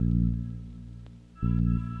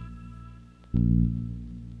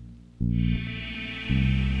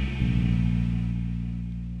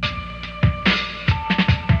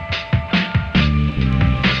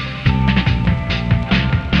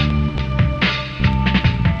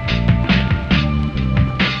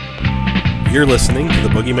You're listening to the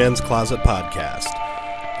Boogeyman's Closet podcast.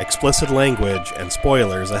 Explicit language and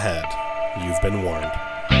spoilers ahead. You've been warned.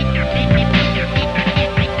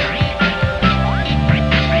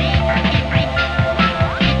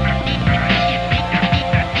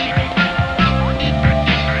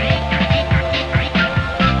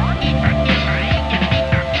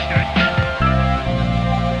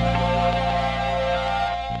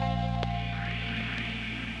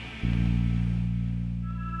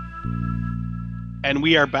 And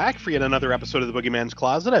we are back for yet another episode of the Boogeyman's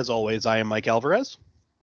Closet. As always, I am Mike Alvarez.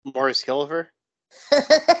 Maurice Killiver.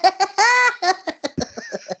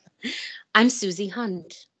 I'm Susie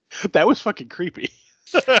Hunt. That was fucking creepy.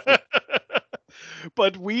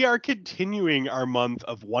 But we are continuing our month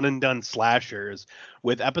of one and done slashers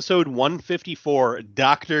with episode 154,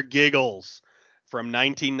 Dr. Giggles from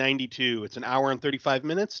 1992. It's an hour and 35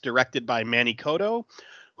 minutes, directed by Manny Cotto,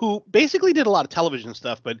 who basically did a lot of television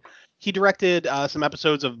stuff, but he directed some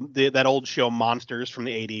episodes of that old show Monsters from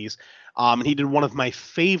the 80s. And he did one of my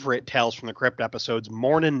favorite Tales from the Crypt episodes,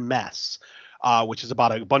 Mornin' Mess, which is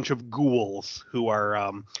about a bunch of ghouls who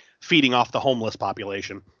are feeding off the homeless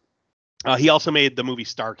population. He also made the movie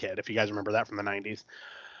Starkid, if you guys remember that from the 90s.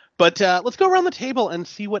 But let's go around the table and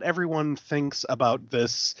see what everyone thinks about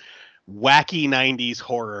this wacky 90s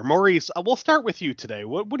horror. Maurice, we'll start with you today.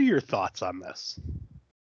 What are your thoughts on this?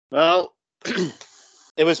 Well,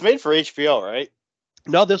 it was made for HBO, right?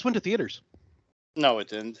 No, this went to theaters. No, it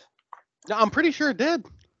didn't. No, I'm pretty sure it did.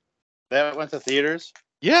 That went to theaters?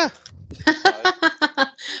 Yeah.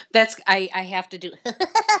 I have to do.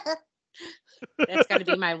 That's got to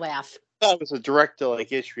be my laugh. I thought it was a direct to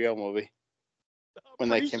HBO movie when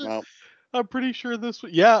that came out. I'm pretty sure this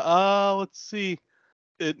was. Yeah. Let's see.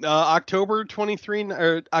 October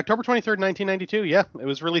 23rd, 1992. Yeah, it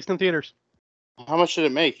was released in theaters. How much did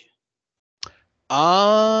it make?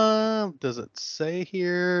 Does it say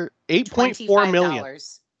here? $8.4 million.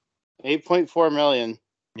 $8.4 million.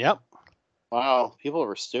 Yep. Wow, people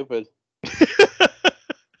were stupid.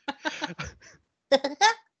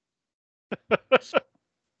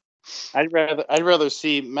 I'd rather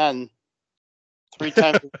see men 3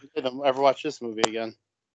 times a day than ever watch this movie again.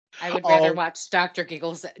 I would rather watch Dr.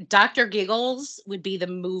 Giggles. Dr. Giggles would be the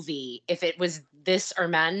movie. If it was this or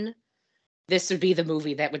men, this would be the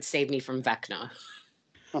movie that would save me from Vecna.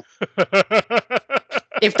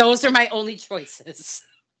 If those are my only choices.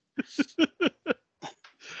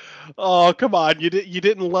 Oh, come on. You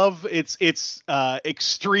didn't love its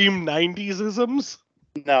extreme 90s-isms?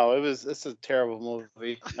 No, it's a terrible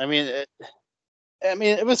movie. I mean,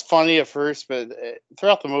 it was funny at first, but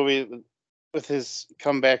throughout the movie, with his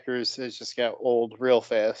comebackers, it just got old real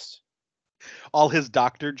fast. All his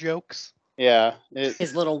doctor jokes? Yeah.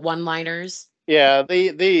 His little one-liners? Yeah,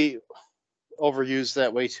 they overused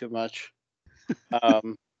that way too much. Yeah,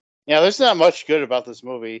 there's not much good about this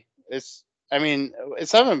movie. The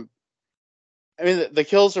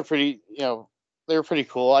kills are pretty, they were pretty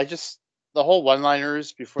cool. The whole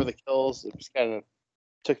one-liners before the kills, it just kind of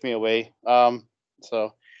took me away.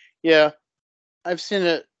 So yeah, I've seen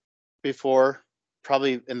it before,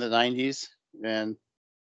 probably in the 90s, and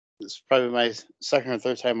it's probably my second or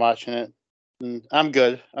third time watching it. And I'm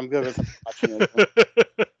good with watching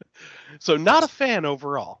it. So not a fan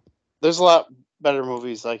overall. There's a lot better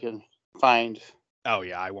movies I can find. Oh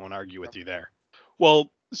yeah, I won't argue with you there.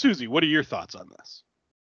 Well, Susie, what are your thoughts on this?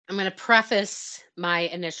 I'm going to preface my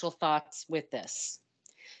initial thoughts with this.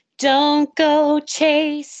 Don't go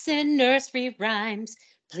chasing nursery rhymes.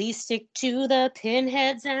 Please stick to the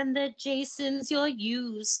Pinheads and the Jasons you're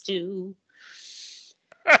used to.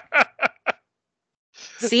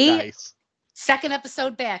 See? Nice. Second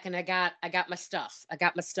episode back, and I got my stuff.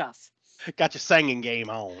 Got your singing game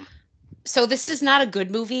on. So this is not a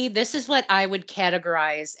good movie. This is what I would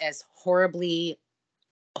categorize as horribly,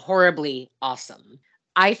 horribly awesome.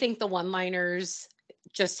 I think the one-liners,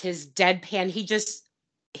 just his deadpan,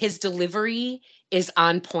 his delivery is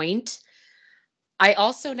on point. I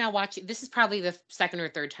also now watch, this is probably the second or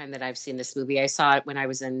third time that I've seen this movie. I saw it when I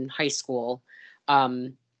was in high school.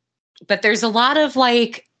 But there's a lot of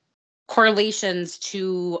correlations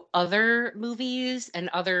to other movies and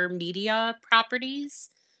other media properties,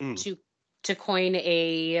 to coin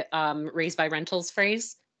a raised by rentals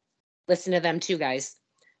phrase. Listen to them too, guys.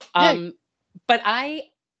 But I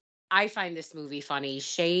find this movie funny.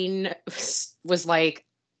 Shane was like,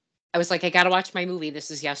 I was like, I gotta watch my movie.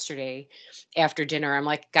 This is yesterday after dinner. I'm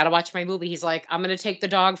like, gotta watch my movie. He's like, I'm gonna take the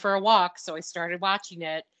dog for a walk. So I started watching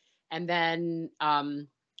it. And then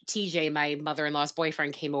TJ, my mother-in-law's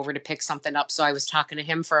boyfriend, came over to pick something up. So I was talking to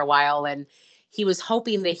him for a while, and he was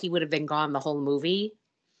hoping that he would have been gone the whole movie.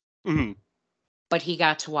 Mm-hmm. but he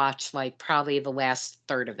got to watch like probably the last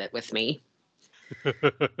third of it with me.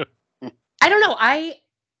 I don't know.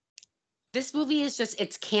 This movie is just,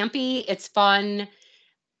 it's campy, it's fun.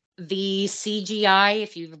 The CGI,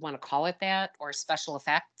 if you want to call it that, or special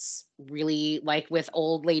effects, really, like with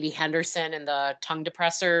old lady Henderson and the tongue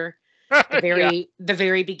depressor, the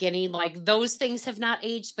very beginning, like those things have not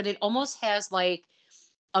aged, but it almost has like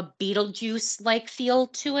a Beetlejuice like feel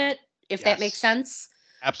to it, if that makes sense.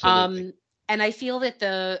 Absolutely. And I feel that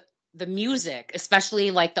the music,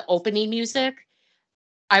 especially like the opening music,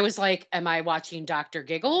 I was like, am I watching Dr.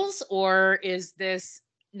 Giggles, or is this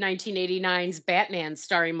 1989's Batman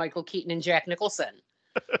starring Michael Keaton and Jack Nicholson?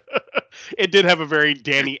 It did have a very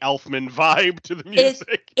Danny Elfman vibe to the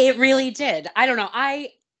music. It really did. I don't know.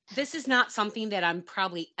 This is not something that I'm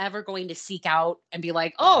probably ever going to seek out and be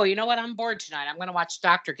like, oh, you know what? I'm bored tonight. I'm going to watch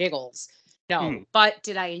Dr. Giggles. No, but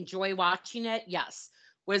did I enjoy watching it? Yes.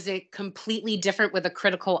 Was it completely different with a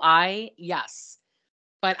critical eye? Yes.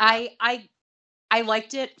 But I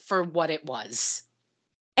liked it for what it was.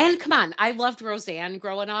 And come on, I loved Roseanne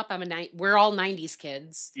growing up. We're all 90s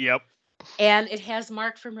kids. Yep. And it has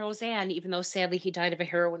Mark from Roseanne, even though sadly he died of a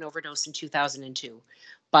heroin overdose in 2002.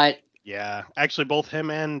 But yeah, actually both him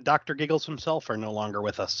and Dr. Giggles himself are no longer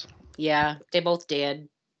with us. Yeah, they both did.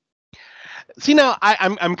 See, now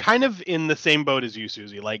I'm kind of in the same boat as you,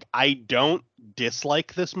 Susie. Like, I don't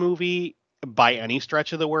dislike this movie by any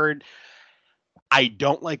stretch of the word. I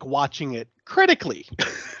don't like watching it critically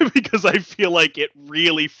because I feel like it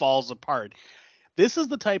really falls apart. This is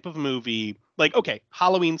the type of movie, like, okay,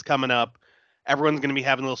 Halloween's coming up. Everyone's going to be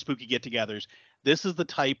having little spooky get-togethers. This is the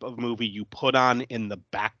type of movie you put on in the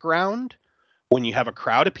background when you have a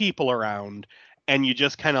crowd of people around and you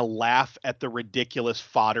just kind of laugh at the ridiculous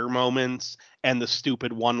fodder moments and the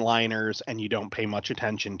stupid one-liners and you don't pay much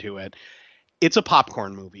attention to it. It's a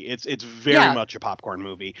popcorn movie. It's very much a popcorn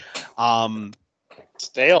movie.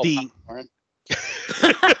 Stale popcorn.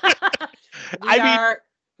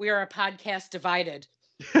 We are a podcast divided.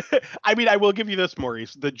 I mean, I will give you this,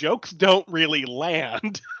 Maurice. The jokes don't really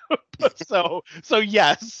land. so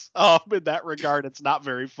yes, in that regard, it's not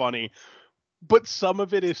very funny. But some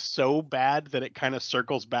of it is so bad that it kind of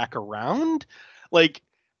circles back around. Like,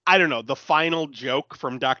 I don't know, the final joke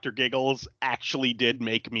from Dr. Giggles actually did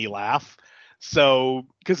make me laugh. So,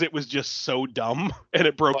 because it was just so dumb and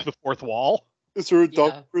it broke the fourth wall. Is there a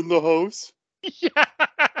doctor in the house? Yeah.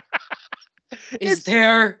 Is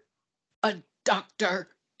there a doctor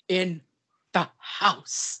in the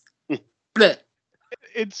house?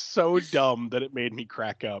 It's so dumb that it made me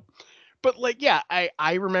crack up. But like, yeah,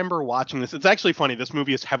 I remember watching this. It's actually funny. This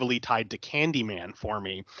movie is heavily tied to Candyman for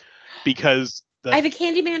me because I have a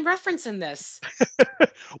Candyman reference in this.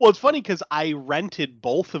 Well, it's funny because I rented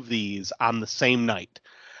both of these on the same night.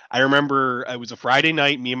 I remember it was a Friday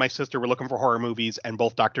night. Me and my sister were looking for horror movies, and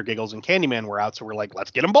both Dr. Giggles and Candyman were out. So we're like,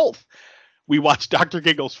 let's get them both. We watched Dr.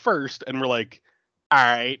 Giggles first, and we're like, all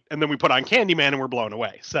right. And then we put on Candyman, and we're blown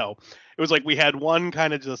away. So it was like we had one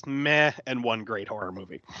kind of just meh and one great horror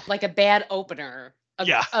movie. Like a bad opener.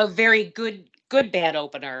 A very good bad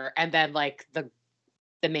opener, and then like the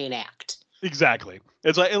main act. Exactly.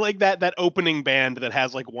 It's like that opening band that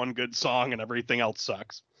has like one good song and everything else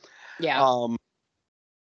sucks. Yeah.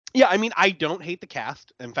 Yeah, I mean, I don't hate the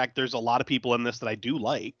cast. In fact, there's a lot of people in this that I do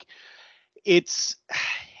like. It's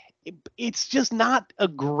just not a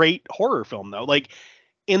great horror film though. Like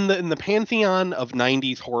in the pantheon of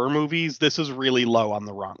 90s horror movies, this is really low on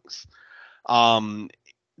the rungs.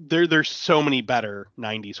 There's so many better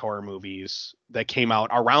 90s horror movies that came out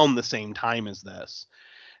around the same time as this.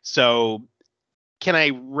 So can I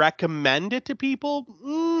recommend it to people?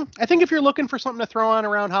 I think if you're looking for something to throw on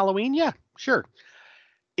around Halloween, yeah, sure.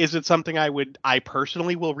 Is it something I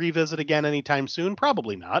personally will revisit again anytime soon?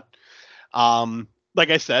 Probably not. Like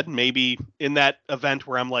I said, maybe in that event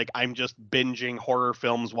where I'm just binging horror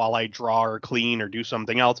films while I draw or clean or do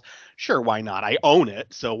something else. Sure, why not? I own it,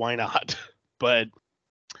 so why not? But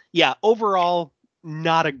yeah, overall,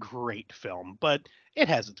 not a great film, but it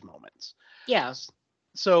has its moments. Yeah.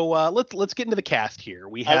 So let's get into the cast here.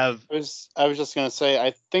 We have. I was just gonna say,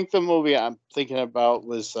 I think the movie I'm thinking about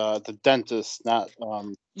was The Dentist, not.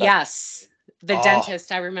 Yes, The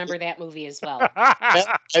Dentist. I remember that movie as well.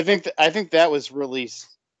 I think that was released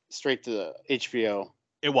straight to HBO.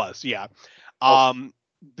 It was, yeah.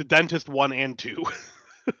 The Dentist 1 and 2.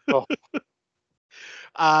 Oh.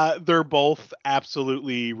 They're both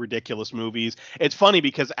absolutely ridiculous movies. It's funny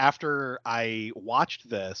because after I watched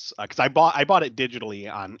this, because I bought it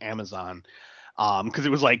digitally on Amazon, because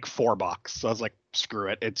it was like $4. So I was like, screw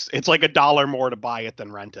it. It's like $1 more to buy it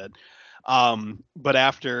than rent it. But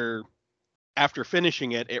after after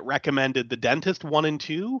finishing it, it recommended The Dentist 1 and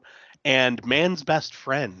 2 and Man's Best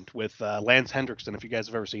Friend with Lance Hendrickson, if you guys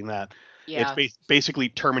have ever seen that. It's Yeah. basically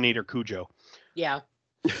Terminator Cujo. Yeah.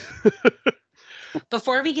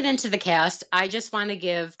 Before we get into the cast, I just want to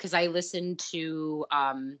give, because I listened to,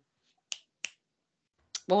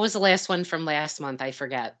 what was the last one from last month? I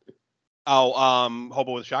forget. Oh,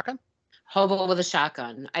 Hobo with a Shotgun? Hobo with a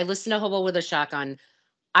Shotgun. I listened to Hobo with a Shotgun.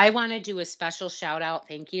 I want to do a special shout out,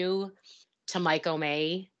 thank you, to Mike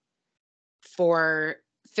O'May for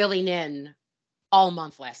filling in all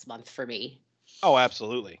month last month for me. Oh,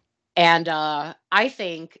 absolutely. And I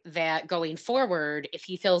think that going forward, if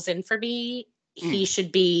he fills in for me, he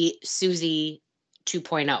should be Susie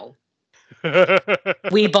 2.0.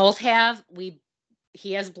 We both have,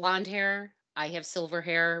 he has blonde hair. I have silver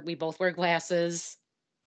hair. We both wear glasses.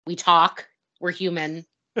 We talk. We're human.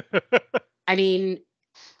 I mean,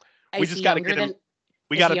 we just got to get him.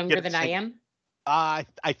 We got to younger than I am. I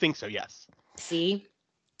think so. Yes. See,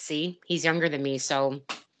 he's younger than me, so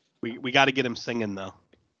we got to get him singing though.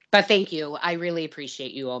 But thank you. I really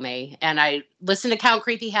appreciate you, Omay. And I listen to Count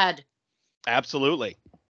Creepy Head. Absolutely.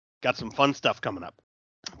 Got some fun stuff coming up.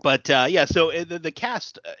 But yeah, so the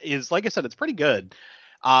cast is, like I said, it's pretty good.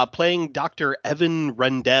 Playing Dr. Evan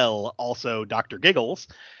Rendell, also Dr. Giggles,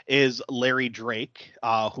 is Larry Drake,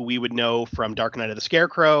 who we would know from Dark Knight of the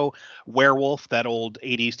Scarecrow, Werewolf, that old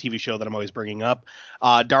 80s TV show that I'm always bringing up,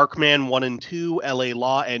 Darkman 1 and 2, LA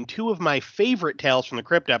Law, and two of my favorite Tales from the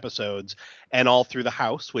Crypt episodes, and All Through the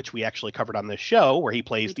House, which we actually covered on this show, where he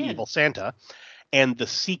plays the evil Santa, and The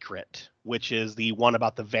Secret, which is the one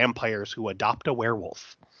about the vampires who adopt a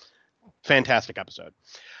werewolf. Fantastic episode.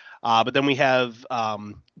 But then we have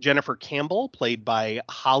Jennifer Campbell, played by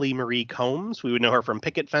Holly Marie Combs. We would know her from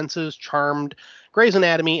Picket Fences, Charmed, Grey's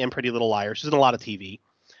Anatomy, and Pretty Little Liars. She's in a lot of TV.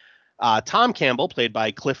 Tom Campbell, played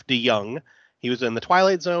by Cliff DeYoung. He was in The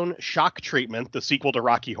Twilight Zone, Shock Treatment, the sequel to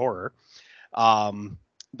Rocky Horror,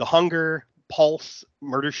 The Hunger, Pulse,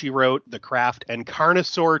 Murder, She Wrote, The Craft, and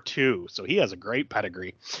Carnosaur 2. So he has a great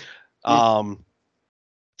pedigree. Then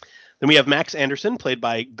we have Max Anderson, played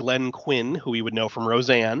by Glenn Quinn, who we would know from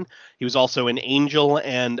Roseanne. He was also in Angel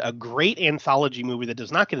and a great anthology movie that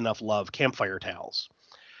does not get enough love, Campfire Tales.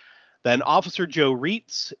 Then Officer Joe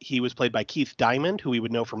Reitz, he was played by Keith Diamond, who we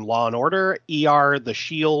would know from Law & Order, ER, The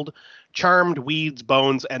Shield, Charmed, Weeds,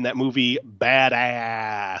 Bones, and that movie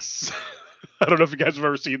Badass. I don't know if you guys have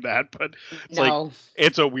ever seen that, but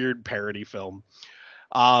it's a weird parody film.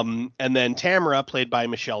 And then Tamara, played by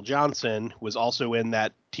Michelle Johnson, was also in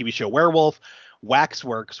that TV show Werewolf,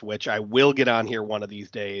 Waxworks, which I will get on here one of these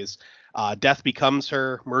days, Death Becomes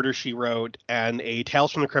Her, Murder, She Wrote, and a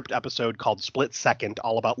Tales from the Crypt episode called Split Second,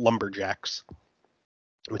 all about lumberjacks,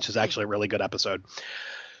 which is actually a really good episode.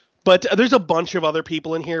 But there's a bunch of other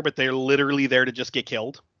people in here, but they're literally there to just get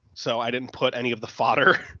killed. So I didn't put any of the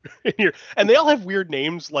fodder in here. And they all have weird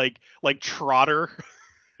names, like Trotter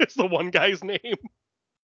is the one guy's name.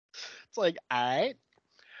 It's like, all right.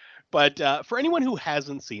 But for anyone who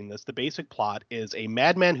hasn't seen this, the basic plot is a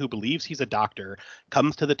madman who believes he's a doctor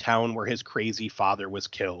comes to the town where his crazy father was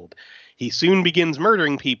killed. He soon begins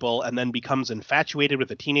murdering people and then becomes infatuated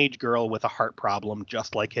with a teenage girl with a heart problem,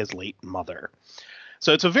 just like his late mother.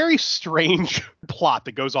 So it's a very strange plot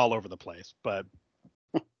that goes all over the place, but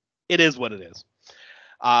it is what it is.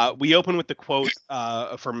 We open with the quote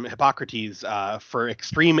from Hippocrates, for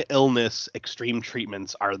extreme illness, extreme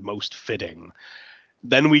treatments are most fitting.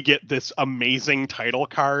 Then we get this amazing title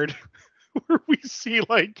card where we see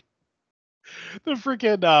like the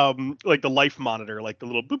freaking like the life monitor, like the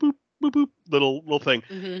little boop boop boop boop little thing.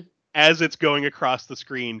 Mm-hmm. As it's going across the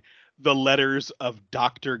screen, the letters of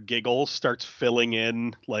Dr. Giggles starts filling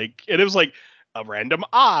in, like, and it was like a random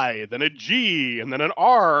I, then a G, and then an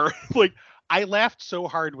R. Like, I laughed so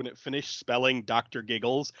hard when it finished spelling Dr.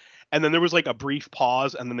 Giggles, and then there was like a brief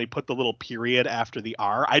pause, and then they put the little period after the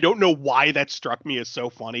R. I don't know why that struck me as so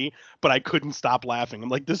funny, but I couldn't stop laughing. I'm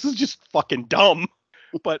like, this is just fucking dumb,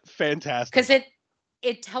 but fantastic. Because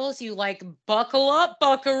it tells you, like, buckle up,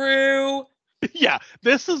 buckaroo. Yeah,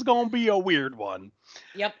 this is going to be a weird one.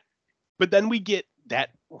 Yep. But then we get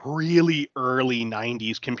that really early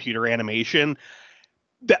 90s computer animation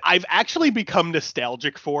that I've actually become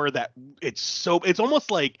nostalgic for. That it's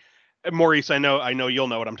almost like, Maurice, I know you'll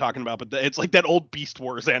know what I'm talking about, but it's like that old Beast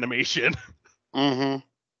Wars animation.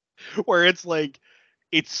 Mm-hmm. Where it's like,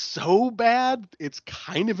 it's so bad, it's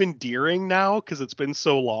kind of endearing now because it's been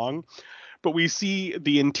so long. But we see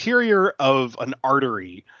the interior of an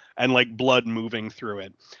artery and like blood moving through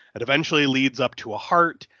it. It eventually leads up to a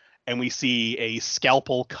heart, and we see a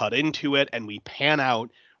scalpel cut into it, and we pan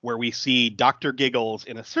out where we see Dr. Giggles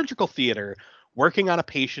in a surgical theater working on a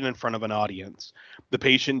patient in front of an audience. The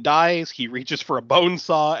patient dies, he reaches for a bone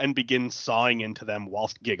saw and begins sawing into them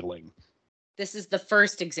whilst giggling. This is the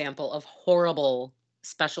first example of horrible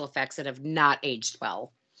special effects that have not aged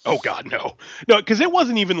well. Oh God, no. No, because it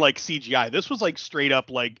wasn't even like CGI. This was like straight up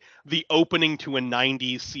like the opening to a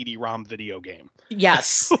 90s CD-ROM video game.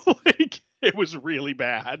 Yes. Like, it was really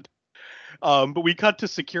bad. But we cut to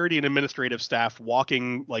security and administrative staff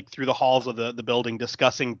walking like through the halls of the building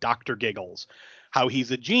discussing Dr. Giggles, how he's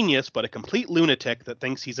a genius but a complete lunatic that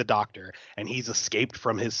thinks he's a doctor, and he's escaped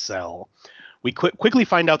from his cell. We quickly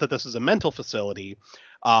find out that this is a mental facility.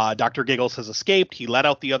 Dr. Giggles has escaped. He let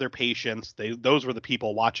out the other patients. Those were the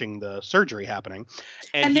people watching the surgery happening.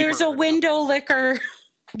 And there's a window licker.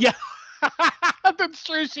 Yeah, that's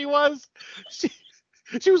true. She was.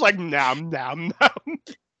 She was like, nom, nom, nom.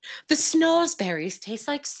 The snowsberries taste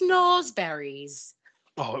like snowsberries.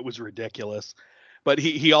 Oh, it was ridiculous. But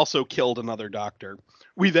he also killed another doctor.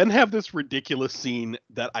 We then have this ridiculous scene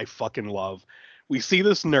that I fucking love. We see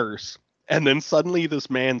this nurse, and then suddenly this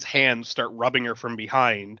man's hands start rubbing her from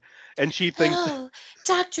behind. And she thinks, oh,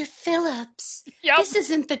 Dr. Phillips, yep, this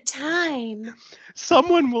isn't the time.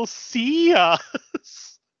 Someone will see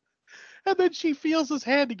us. And then she feels his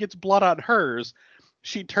hand and gets blood on hers.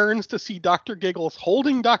 She turns to see Dr. Giggles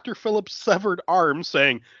holding Dr. Phillips' severed arm,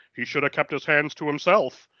 saying, he should have kept his hands to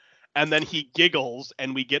himself. And then he giggles,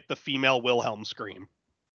 and we get the female Wilhelm scream.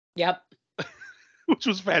 Yep. Which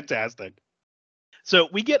was fantastic. So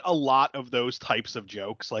we get a lot of those types of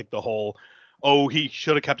jokes, like the whole, oh, he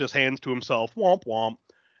should have kept his hands to himself, womp womp.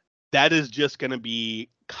 That is just going to be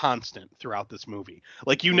constant throughout this movie.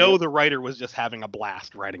 Like, you know, the writer was just having a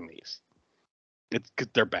blast writing these.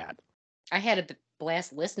 They're bad. I had a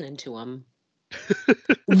blast listening to them.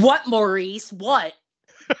 What, Maurice? What?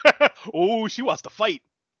 Oh, she wants to fight.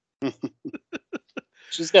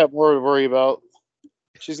 She's got more to worry about.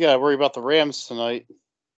 She's got to worry about the Rams tonight.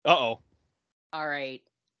 Uh-oh. All right.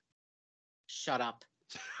 Shut up.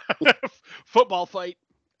 Football fight.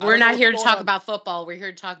 We're not here to talk about football. We're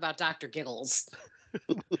here to talk about Dr. Giggles.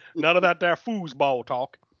 None of that there foosball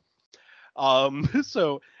talk.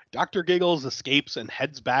 So Dr. Giggles escapes and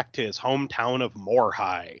heads back to his hometown of Moore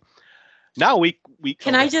High. Now we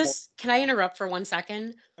Can I interrupt for 1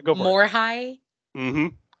 second? Go for Moore High? Mm-hmm.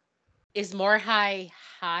 Is Moore High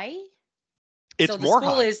high? It's so the Moore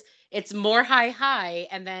school High. It's Moore High,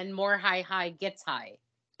 and then Moore High gets high.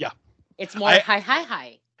 Yeah. It's Moore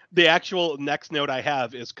High. The actual next note I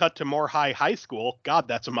have is cut to Moore High School. God,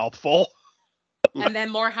 that's a mouthful. And then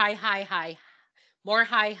Moore High. Moore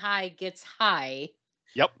High gets high.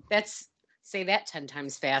 Yep. Say that 10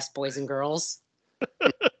 times fast, boys and girls.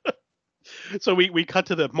 So we cut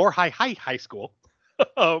to the Moore High School,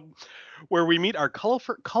 where we meet our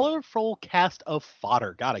colorful cast of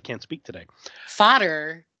fodder. God, I can't speak today.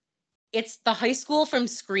 Fodder. It's the high school from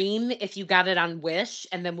Scream if you got it on Wish,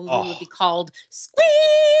 and the movie would be called Squeal.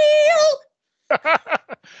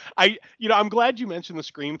 I'm glad you mentioned the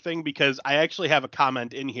Scream thing, because I actually have a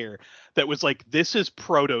comment in here that was like, this is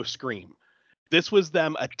proto Scream. This was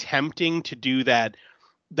them attempting to do that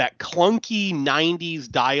clunky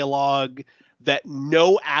 90s dialogue that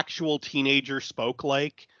no actual teenager spoke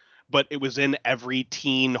like, but it was in every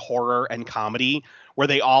teen horror and comedy, where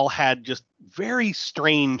they all had just very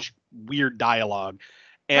strange, weird dialogue.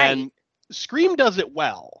 And right. Scream does it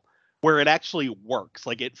well, where it actually works.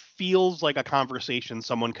 Like, it feels like a conversation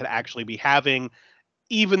someone could actually be having,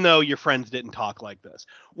 even though your friends didn't talk like this.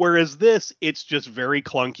 Whereas this, it's just very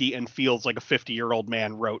clunky and feels like a 50-year-old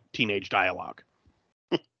man wrote teenage dialogue.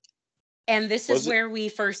 And this is where we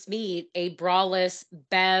first meet a braless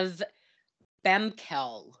Bev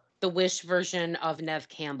Bemkel, the Wish version of Nev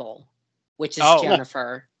Campbell, which is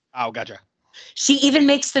Jennifer. Oh, gotcha. She even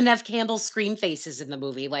makes the Nev Campbell scream faces in the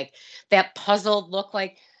movie, like that puzzled look,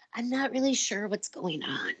 like, I'm not really sure what's going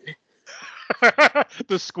on.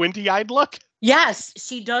 The squinty-eyed look? Yes,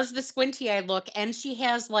 she does the squinty-eyed look, and she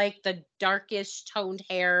has like the darkish toned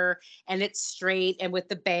hair, and it's straight and with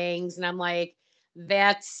the bangs, and I'm like,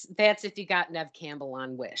 that's if you got Nev Campbell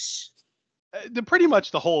on Wish. Pretty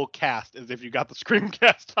much the whole cast is if you got the Scream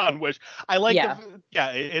cast on Wish. I like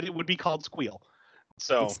it would be called Squeal.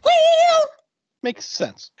 So Squeal makes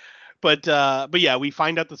sense. But yeah, we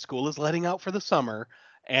find out the school is letting out for the summer,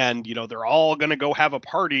 and they're all gonna go have a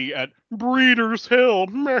party at Breeders Hill.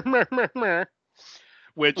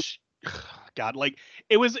 Which, God, like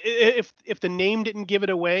it was if the name didn't give it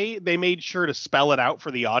away, they made sure to spell it out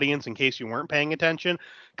for the audience in case you weren't paying attention,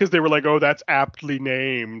 because they were like, "Oh, that's aptly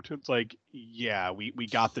named." It's like, yeah, we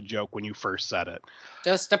got the joke when you first said it.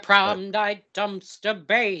 Just a prom night dumpster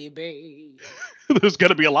baby. There's going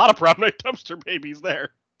to be a lot of prom night dumpster babies there.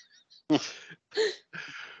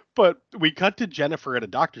 But we cut to Jennifer at a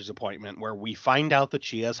doctor's appointment where we find out that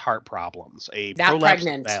she has heart problems, a Not prolapsed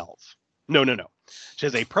pregnant. valve. No. She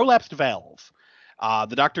has a prolapsed valve.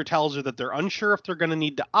 The doctor tells her that they're unsure if they're going to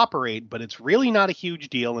need to operate, but it's really not a huge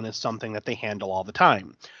deal and is something that they handle all the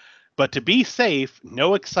time. But to be safe,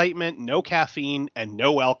 no excitement, no caffeine, and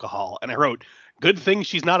no alcohol. And I wrote, good thing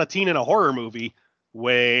she's not a teen in a horror movie.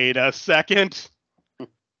 Wait a second.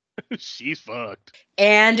 She's fucked.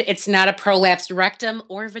 And it's not a prolapsed rectum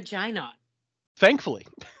or vagina. Thankfully.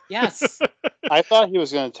 Yes. I thought he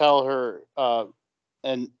was going to tell her,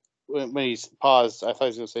 and when he paused, I thought he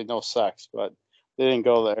was going to say no sex, but they didn't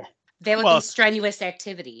go there. That would be strenuous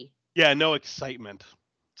activity. Yeah, no excitement.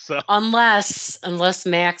 So unless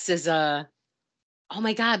Max is a, oh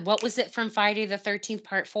my God, what was it from Friday the 13th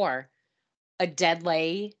part 4? A dead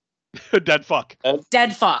lay? A dead fuck.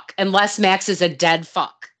 Dead fuck. Unless Max is a dead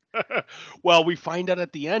fuck. Well, we find out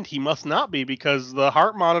at the end he must not be because the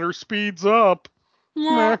heart monitor speeds up.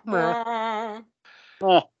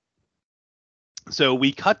 So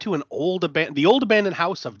we cut to the old abandoned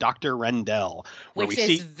house of Dr. Rendell, where which we is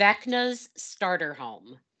see Vecna's starter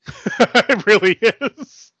home. It really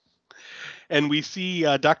is. And we see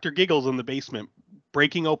Dr. Giggles in the basement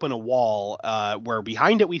breaking open a wall where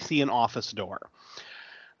behind it we see an office door.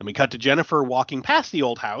 Then we cut to Jennifer walking past the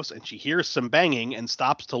old house, and she hears some banging and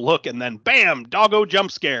stops to look, and then bam, doggo jump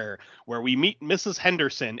scare, where we meet Mrs.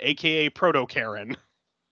 Henderson, aka Proto Karen.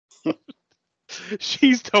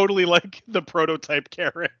 She's totally like the prototype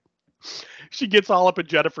Karen. She gets all up in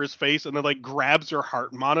Jennifer's face and then like grabs her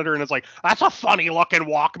heart monitor and is like, "That's a funny looking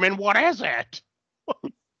Walkman. What is it?"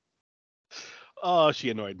 Oh, she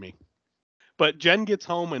annoyed me. But Jen gets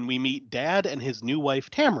home and we meet Dad and his new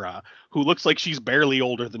wife, Tamara, who looks like she's barely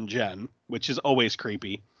older than Jen, which is always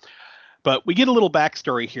creepy. But we get a little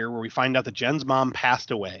backstory here where we find out that Jen's mom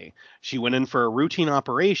passed away. She went in for a routine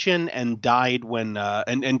operation and died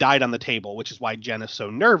and died on the table, which is why Jen is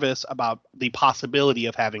so nervous about the possibility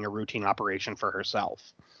of having a routine operation for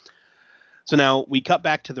herself. So now we cut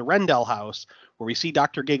back to the Rendell house where we see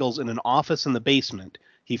Dr. Giggles in an office in the basement.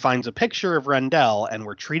 He finds a picture of Rendell, and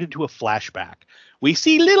we're treated to a flashback. We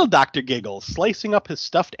see little Dr. Giggles slicing up his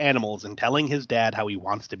stuffed animals and telling his dad how he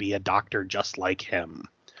wants to be a doctor just like him.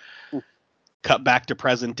 Cut back to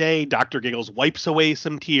present day, Dr. Giggles wipes away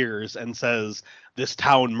some tears and says, "This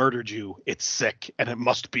town murdered you. It's sick, and it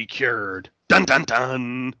must be cured." Dun, dun,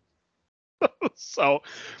 dun. So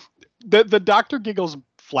the Dr. Giggles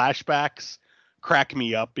flashbacks crack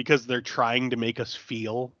me up because they're trying to make us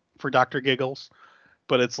feel for Dr. Giggles.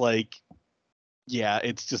 But it's like, yeah,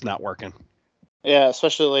 it's just not working. Yeah,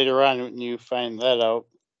 especially later on when you find that out.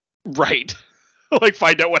 Right. Like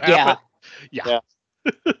find out what happened. Yeah.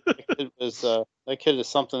 That kid is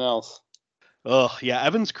something else. Oh, yeah,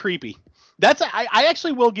 Evan's creepy. I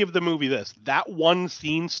actually will give the movie this. That one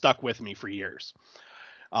scene stuck with me for years.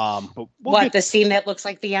 But the scene that looks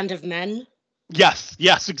like the end of Men? Yes,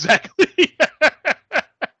 exactly.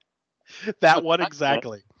 That one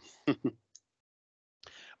exactly.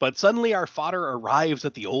 But suddenly our fodder arrives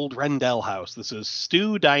at the old Rendell house. This is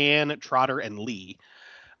Stu, Diane, Trotter, and Lee.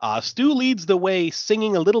 Stu leads the way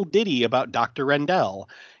singing a little ditty about Dr. Rendell.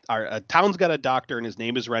 Our town's got a doctor and his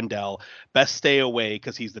name is Rendell. Best stay away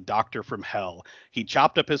because he's the doctor from hell. He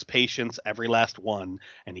chopped up his patients, every last one,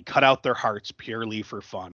 and he cut out their hearts purely for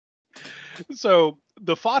fun. So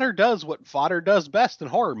the fodder does what fodder does best in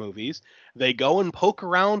horror movies. They go and poke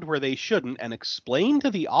around where they shouldn't and explain to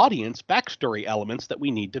the audience backstory elements that we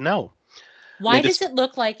need to know. Why does it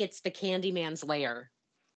look like it's the Candyman's lair?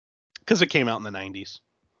 Because it came out in the 90s.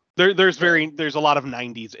 There's a lot of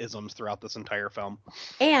 90s isms throughout this entire film.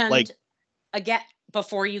 And again,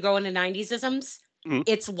 before you go into 90s isms,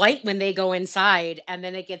 it's light when they go inside and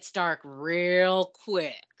then it gets dark real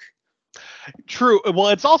quick. True. Well,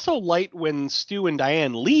 it's also light when Stu and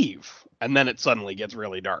Diane leave, and then it suddenly gets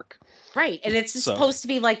really dark. Right, and it's supposed to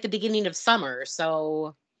be like the beginning of summer,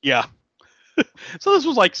 so... Yeah. So this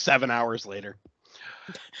was like 7 hours later.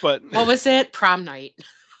 But what was it? Prom night.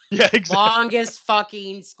 Yeah, exactly. Longest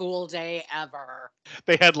fucking school day ever.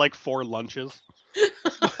 They had like 4 lunches.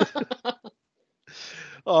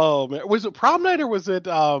 Oh, man. Was it prom night or was it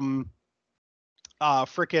freaking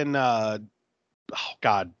oh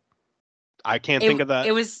God. I can't think of that.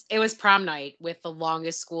 It was prom night with the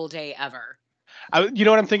longest school day ever. You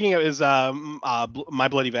know what I'm thinking of is My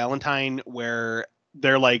Bloody Valentine, where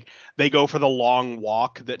they go for the long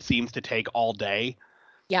walk that seems to take all day.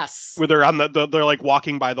 Yes. Where they're on they're like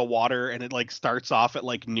walking by the water, and it like starts off at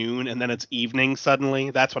like noon and then it's evening suddenly.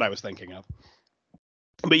 That's what I was thinking of.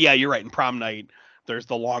 But yeah, you're right. In prom night, there's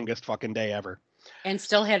the longest fucking day ever. And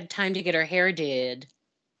still had time to get her hair did.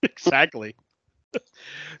 Exactly.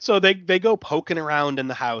 So they go poking around in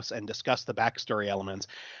the house and discuss the backstory elements.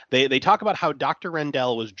 They talk about how Dr.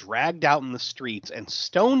 Rendell was dragged out in the streets and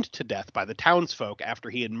stoned to death by the townsfolk after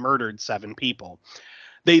he had murdered 7 people.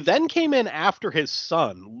 They then came in after his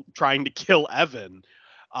son, trying to kill Evan,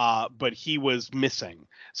 but he was missing.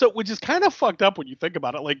 So, which is kind of fucked up when you think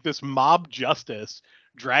about it. Like, this mob justice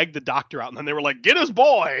dragged the doctor out, and then they were like, "Get his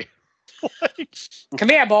boy!" Like, come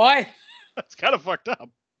here, boy. That's kind of fucked up.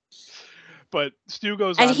 But Stu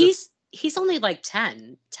goes and on. He's only like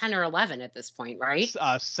 10 or 11 at this point, right?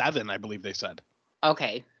 7, I believe they said.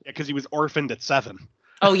 Okay. Yeah, because he was orphaned at 7.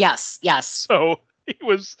 Oh, yes. So he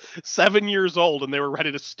was 7 years old, and they were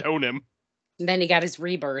ready to stone him. And then he got his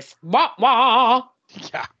rebirth. Wah, wah.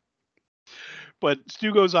 Yeah. But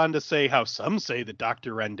Stu goes on to say how some say that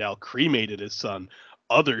Dr. Rendell cremated his son.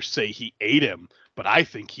 Others say he ate him, but I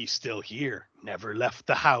think he's still here. Never left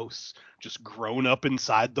the house. Just grown up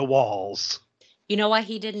inside the walls. You know why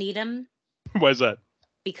he didn't eat him? Why is that?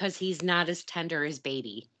 Because he's not as tender as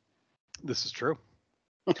baby. This is true.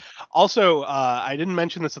 Also, I didn't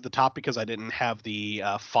mention this at the top because I didn't have the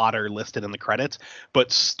fodder listed in the credits,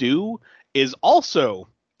 but Stu is also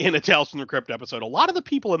in a Tales from the Crypt episode. A lot of the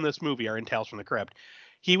people in this movie are in Tales from the Crypt.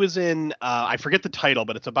 He was in, I forget the title,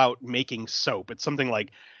 but it's about making soap. It's something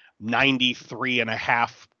like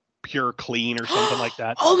 93.5 pure clean or something like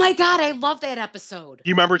that. Oh my God, I love that episode. Do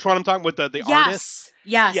you remember which one I'm talking with? The yes, artist?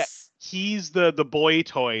 Yes. Yeah, he's the boy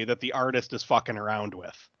toy that the artist is fucking around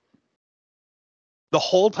with. The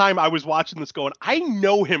whole time I was watching this going, I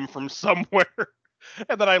know him from somewhere.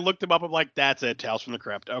 And then I looked him up. I'm like, that's it. Tales from the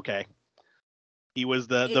Crypt. Okay. He was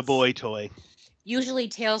the boy toy. Usually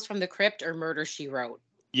Tales from the Crypt or Murder, She Wrote.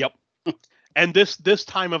 Yep. And this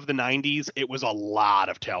time of the 90s, it was a lot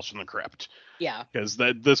of Tales from the Crypt. Yeah. Because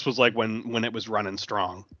this was like when it was running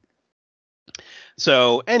strong.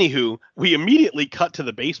 So, anywho, we immediately cut to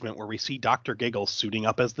the basement where we see Dr. Giggles suiting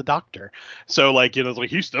up as the doctor. So, like, it's like,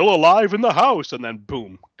 he's still alive in the house. And then,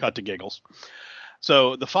 boom, cut to Giggles.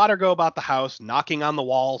 So the fodder go about the house, knocking on the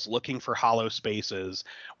walls, looking for hollow spaces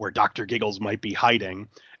where Dr. Giggles might be hiding.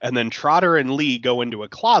 And then Trotter and Lee go into a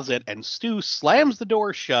closet, and Stu slams the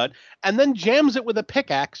door shut and then jams it with a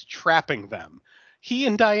pickaxe, trapping them. He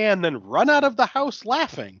and Diane then run out of the house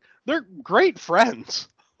laughing. They're great friends.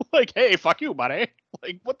 Like, hey, fuck you, buddy.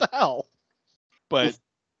 Like, what the hell? But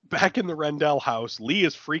back in the Rendell house, Lee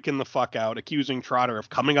is freaking the fuck out, accusing Trotter of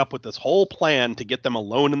coming up with this whole plan to get them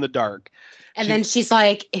alone in the dark. And then she's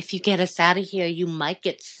like, if you get us out of here, you might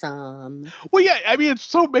get some. Well, yeah, I mean, it's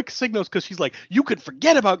so mixed signals because she's like, you could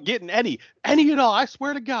forget about getting any at all. I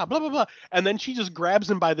swear to God, blah, blah, blah. And then she just grabs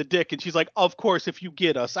him by the dick and she's like, of course, if you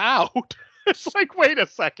get us out. It's like, wait a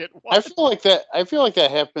second. What? I feel like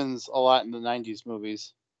that happens a lot in the 90s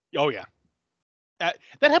movies. Oh, yeah. That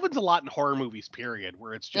happens a lot in horror movies, period,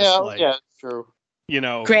 where it's just yeah, true. You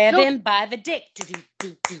know, grab him by the dick.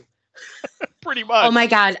 Pretty much. Oh my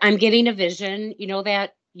God, I'm getting a vision. You know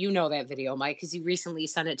that video, Mike, because you recently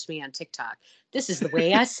sent it to me on TikTok. This is the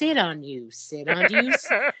way I sit on you. Sit on you.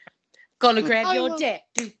 Gonna grab your dick.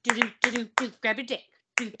 Grab a dick.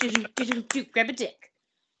 Grab a dick.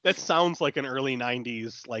 That sounds like an early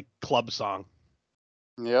 90s like club song.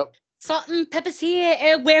 Yep. Salt and pepper's here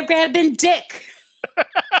and we're grabbing dick.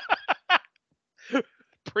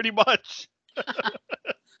 Pretty much.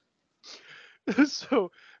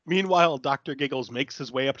 So, meanwhile, Dr. Giggles makes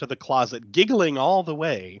his way up to the closet, giggling all the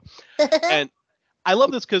way. And I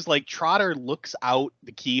love this because, like, Trotter looks out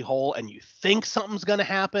the keyhole and you think something's going to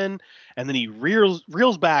happen. And then he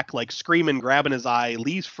reels back, like, screaming, grabbing his eye.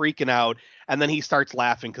 Lee's freaking out. And then he starts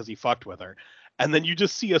laughing because he fucked with her. And then you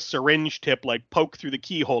just see a syringe tip, like, poke through the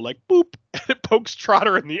keyhole, like, boop. And it pokes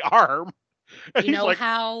Trotter in the arm. And you know like,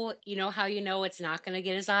 how it's not going to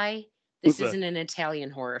get his eye? This isn't an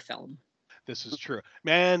Italian horror film. This is true.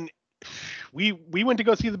 Man, we went to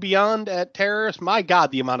go see The Beyond at Terrace. My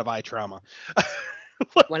God, the amount of eye trauma.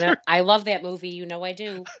 I love that movie. You know I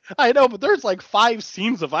do. I know, but there's like 5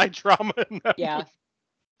 scenes of eye trauma in that Yeah. movie.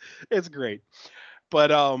 It's great.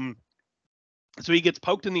 But so he gets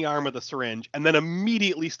poked in the arm with a syringe and then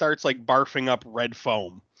immediately starts like barfing up red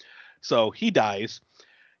foam. So he dies.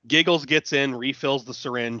 Giggles gets in, refills the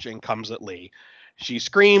syringe, and comes at Lee. She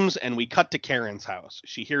screams, and we cut to Karen's house.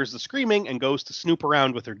 She hears the screaming and goes to snoop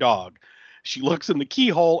around with her dog. She looks in the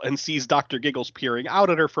keyhole and sees Dr. Giggles peering out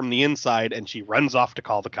at her from the inside, and she runs off to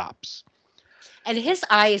call the cops. And his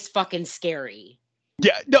eye is fucking scary.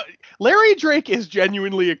 Yeah, no, Larry Drake is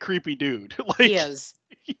genuinely a creepy dude. He is.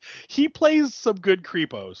 He plays some good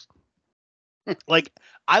creepos. Like,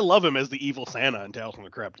 I love him as the evil Santa in Tales from the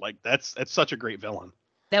Crypt. Like, that's such a great villain.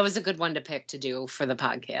 That was a good one to pick to do for the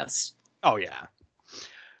podcast. Oh, yeah.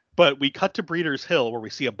 But we cut to Breeders' Hill, where we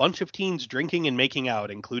see a bunch of teens drinking and making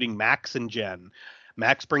out, including Max and Jen.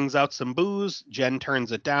 Max brings out some booze, Jen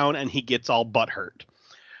turns it down, and he gets all butthurt.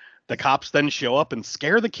 The cops then show up and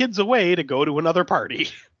scare the kids away to go to another party.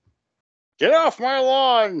 Get off my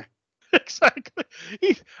lawn! Exactly.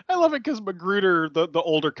 I love it because Magruder, the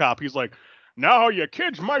older cop, he's like, now you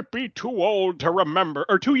kids might be too old to remember,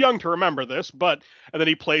 or too young to remember this, but, and then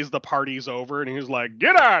he plays the parties over and he's like,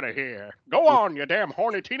 get out of here. Go on, you damn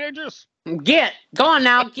horny teenagers. Go on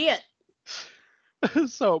now, get.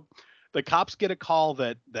 So the cops get a call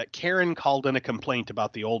that Karen called in a complaint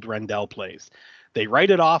about the old Rendell place. They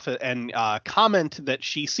write it off and comment that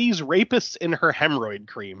she sees rapists in her hemorrhoid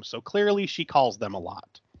cream. So clearly she calls them a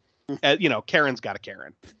lot. Karen's got a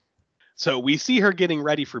Karen. So we see her getting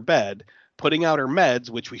ready for bed, putting out her meds,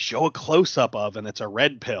 which we show a close-up of, and it's a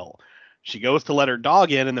red pill. She goes to let her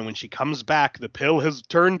dog in, and then when she comes back, the pill has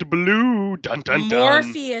turned blue. Dun, dun, dun.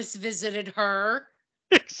 Morpheus visited her.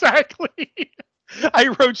 Exactly. I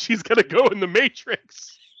wrote she's going to go in the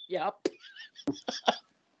Matrix. Yep.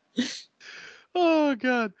 Oh,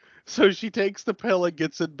 God. So she takes the pill and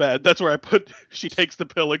gets in bed. That's where I put she takes the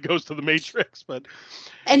pill and goes to the Matrix.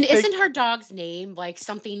 And isn't her dog's name like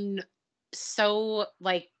something so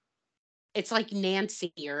like it's like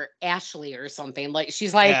Nancy or Ashley or something? Like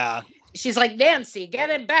she's like Nancy, get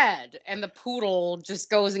in bed. And the poodle just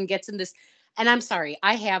goes and gets in this. And I'm sorry,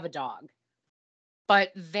 I have a dog.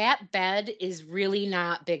 But that bed is really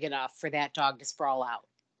not big enough for that dog to sprawl out.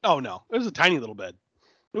 Oh, no. It was a tiny little bed.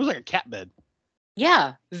 It was like a cat bed.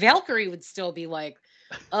 Yeah. Valkyrie would still be like,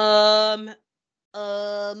 Do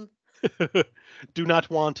not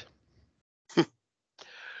want.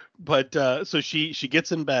 But so she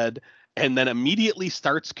gets in bed and then immediately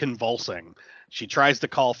starts convulsing. She tries to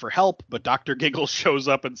call for help, but Dr. Giggles shows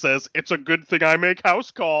up and says, it's a good thing I make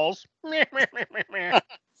house calls. I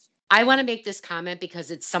want to make this comment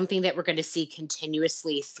because it's something that we're going to see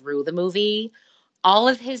continuously through the movie. All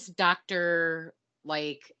of his doctor,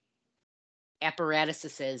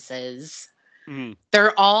 apparatuses,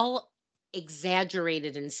 they're all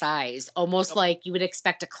exaggerated in size, almost like you would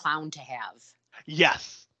expect a clown to have.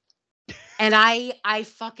 Yes. And I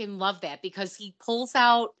fucking love that because he pulls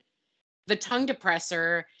out the tongue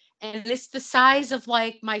depressor and it's the size of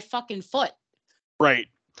my fucking foot. Right.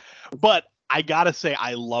 But I gotta say,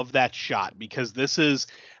 I love that shot because this is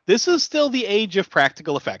still the age of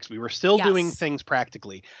practical effects. We were still doing things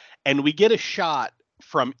practically. And we get a shot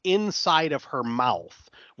from inside of her mouth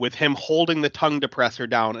with him holding the tongue depressor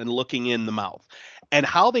down and looking in the mouth. And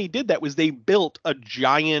how they did that was they built a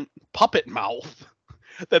giant puppet mouth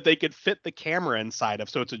that they could fit the camera inside of.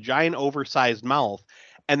 So it's a giant oversized mouth.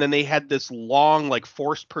 And then they had this long,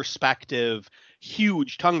 forced perspective,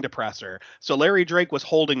 huge tongue depressor. So Larry Drake was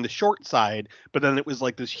holding the short side, but then it was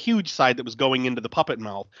this huge side that was going into the puppet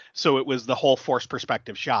mouth. So it was the whole forced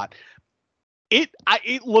perspective shot. It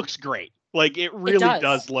looks great. It really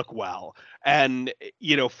does look well. And,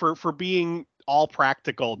 for being all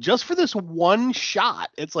practical, just for this one shot,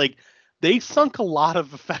 it's they sunk a lot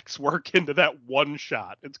of effects work into that one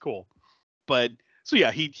shot. It's cool. But so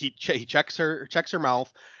yeah, he checks her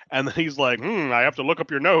mouth, and then he's like, I have to look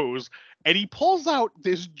up your nose. And he pulls out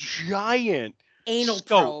this giant anal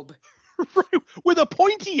scope, probe with a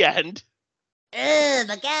pointy end. Oh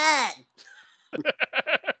my God.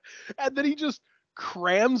 And then he just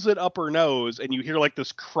crams it up her nose, and you hear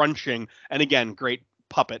this crunching, and again, great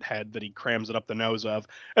puppet head that he crams it up the nose of.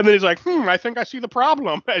 And then he's like, I think I see the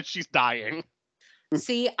problem, as she's dying.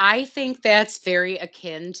 See, I think that's very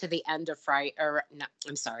akin to the end of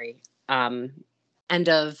end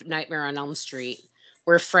of Nightmare on Elm Street,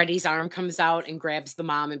 where Freddy's arm comes out and grabs the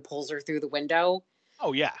mom and pulls her through the window.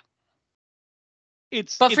 Oh yeah.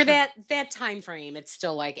 For that time frame, it's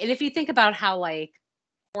still and if you think about how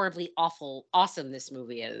horribly awesome this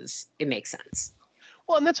movie is, it makes sense.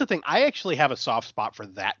 Well, and that's the thing. I actually have a soft spot for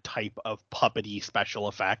that type of puppety special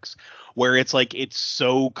effects where it's it's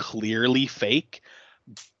so clearly fake,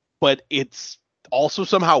 but it's also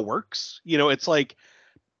somehow works. It's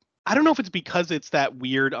I don't know if it's because it's that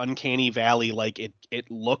weird uncanny valley, it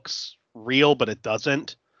looks real, but it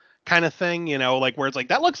doesn't kind of thing, where it's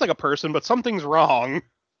that looks like a person, but something's wrong.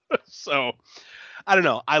 So I don't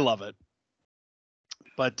know. I love it.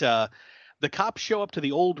 But The cops show up to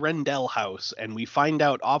the old Rendell house, and we find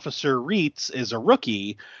out Officer Reitz is a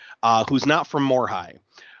rookie who's not from Moorhigh,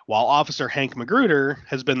 while Officer Hank Magruder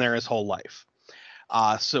has been there his whole life.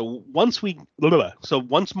 So once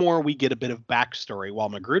more we get a bit of backstory while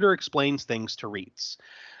Magruder explains things to Reitz.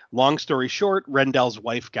 Long story short, Rendell's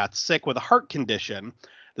wife got sick with a heart condition.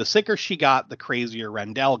 The sicker she got, the crazier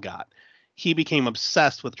Rendell got. He became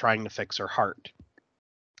obsessed with trying to fix her heart.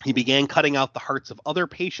 He began cutting out the hearts of other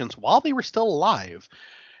patients while they were still alive,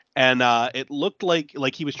 and it looked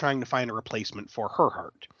like he was trying to find a replacement for her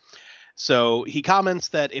heart. So he comments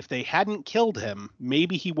that if they hadn't killed him,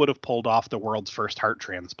 maybe he would have pulled off the world's first heart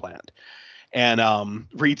transplant. And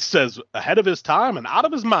Reed says ahead of his time and out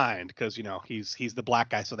of his mind, because he's the black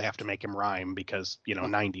guy, so they have to make him rhyme because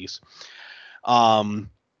 90s.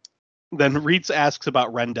 Then Reitz asks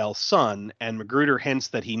about Rendell's son, and Magruder hints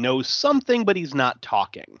that he knows something, but he's not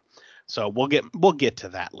talking. So we'll get to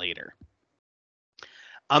that later.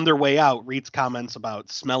 On their way out, Reitz comments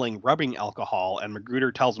about smelling rubbing alcohol, and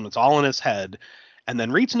Magruder tells him it's all in his head. And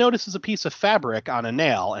then Reitz notices a piece of fabric on a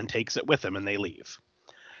nail and takes it with him, and they leave.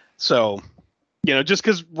 So, just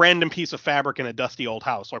because random piece of fabric in a dusty old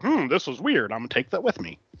house, like, this was weird. I'm gonna take that with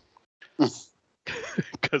me.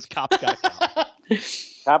 Because cops got cop.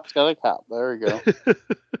 Cops got a cop. There we go.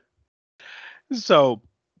 So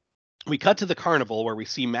we cut to the carnival where we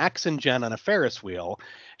see Max and Jen on a Ferris wheel.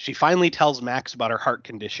 She finally tells Max about her heart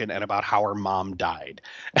condition and about how her mom died.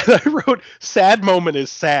 And I wrote, sad moment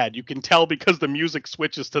is sad. You can tell because the music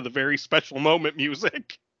switches to the very special moment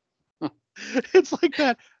music. It's like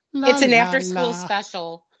that. It's an after-school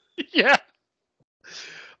special. Yeah.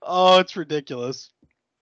 Oh, it's ridiculous.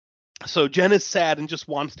 So Jen is sad and just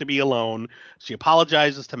wants to be alone. She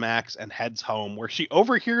apologizes to Max and heads home, where she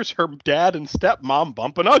overhears her dad and stepmom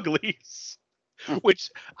bumping uglies. Which,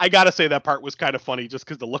 I gotta say, that part was kind of funny just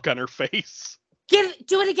because the look on her face. Do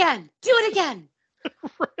it again. Do it again.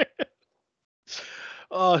 Right.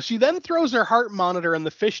 She then throws her heart monitor in the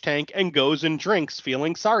fish tank and goes and drinks,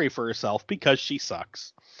 feeling sorry for herself because she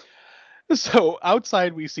sucks. So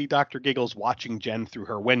outside, we see Dr. Giggles watching Jen through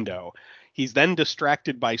her window. He's then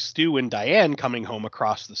distracted by Stu and Diane coming home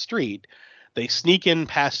across the street. They sneak in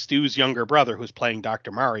past Stu's younger brother, who's playing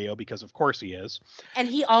Dr. Mario, because of course he is. And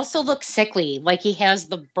he also looks sickly, like he has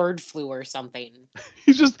the bird flu or something.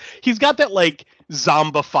 He's got that like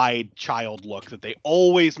zombified child look that they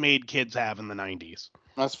always made kids have in the 90s.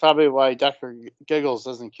 That's probably why Dr. Giggles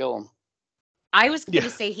doesn't kill him. I was going to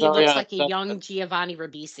say he looks like a young Giovanni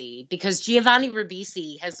Ribisi, because Giovanni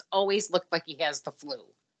Ribisi has always looked like he has the flu.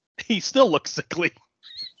 He still looks sickly.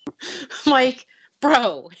 Like,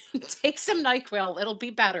 bro, take some NyQuil. It'll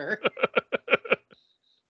be better.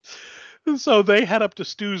 So they head up to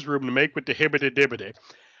Stu's room to make with the hibbity-dibbity.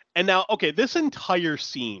 And now, okay, this entire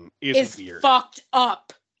scene is weird. Fucked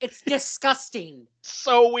up. It's disgusting.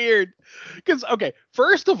 So weird. Because, okay,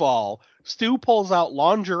 first of all, Stu pulls out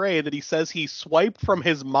lingerie that he says he swiped from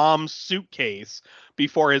his mom's suitcase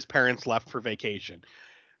before his parents left for vacation.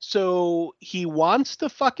 So he wants to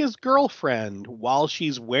fuck his girlfriend while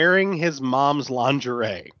she's wearing his mom's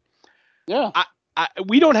lingerie. Yeah.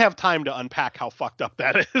 We don't have time to unpack how fucked up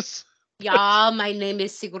that is. Yeah, my name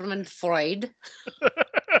is Sigmund Freud.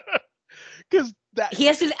 Because he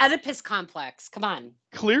has an Oedipus complex. Come on.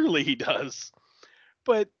 Clearly he does.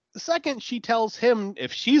 But second, she tells him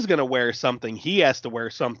if she's going to wear something, he has to wear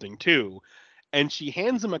something too. And she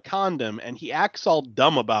hands him a condom, and he acts all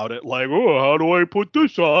dumb about it, like, oh, how do I put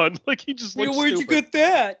this on? Like, he just looks Where'd stupid. you get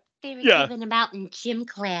that? They were giving him out in gym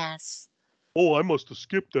class. Oh, I must have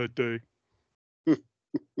skipped that day.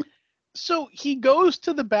 So he goes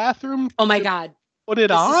to the bathroom. Oh, my God. Put it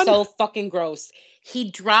this on? Is so fucking gross. He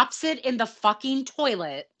drops it in the fucking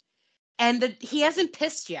toilet, and he hasn't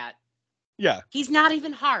pissed yet. Yeah. He's not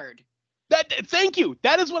even hard. Thank you.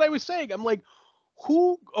 That is what I was saying. I'm like,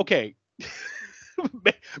 who? Okay.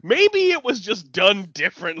 Maybe it was just done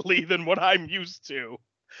differently than what I'm used to.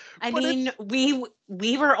 I mean,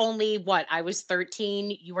 we were only what? I was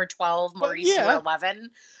 13, you were 12, Maurice, you were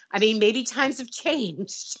 11. I mean, maybe times have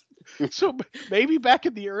changed. So maybe back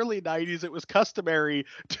in the early 90s, it was customary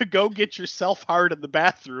to go get yourself hard in the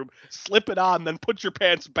bathroom, slip it on, then put your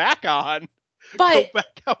pants back on. But go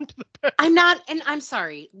back out to the bathroom. I'm not, and I'm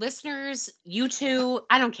sorry, listeners, you two,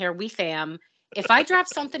 I don't care, we fam. If I drop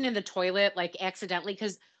something in the toilet, like accidentally,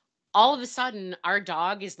 because all of a sudden our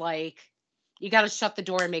dog is like, you got to shut the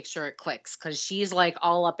door and make sure it clicks, because she's like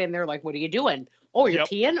all up in there, like, what are you doing? Oh, you're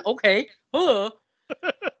peeing? Okay.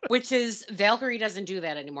 Which is, Valkyrie doesn't do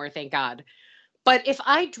that anymore, thank God. But if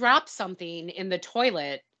I drop something in the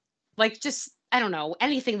toilet, like, just, I don't know,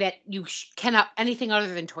 anything that you cannot, anything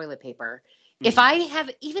other than toilet paper.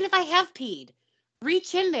 Mhm. Even if I have peed,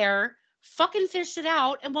 reach in there, fucking fish it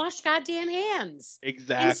out, and wash goddamn hands.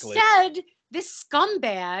 Exactly. Instead, this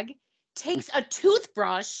scumbag takes a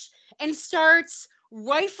toothbrush and starts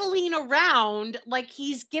rifling around like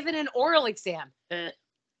he's given an oral exam.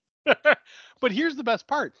 But here's the best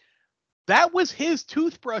part. That was his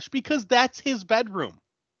toothbrush because that's his bedroom.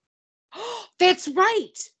 That's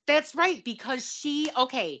right. That's right. Because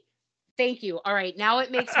okay, thank you. All right. Now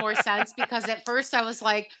it makes more sense because at first I was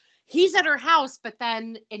like, he's at her house, but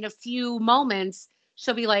then in a few moments,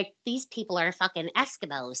 she'll be like, these people are fucking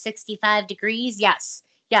Eskimos, 65 degrees. Yes.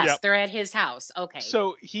 Yes. Yep. They're at his house. Okay.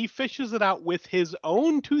 So he fishes it out with his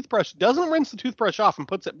own toothbrush, doesn't rinse the toothbrush off and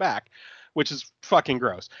puts it back, which is fucking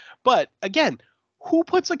gross. But again, who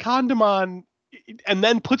puts a condom on and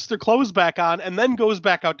then puts their clothes back on and then goes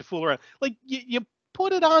back out to fool around? Like, you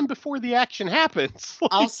put it on before the action happens.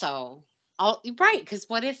 Like, also, right, because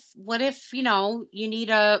what if you need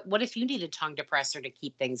a tongue depressor to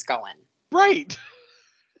keep things going? right.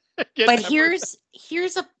 But here's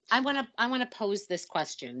I want to pose this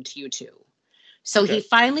question to you two. So Okay. he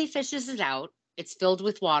finally fishes it out. It's filled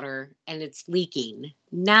with water and it's leaking.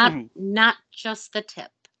 Not just the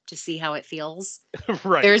tip to see how it feels.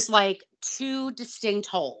 Right. There's like 2 distinct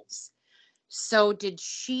holes. So did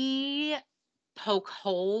she poke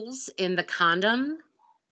holes in the condom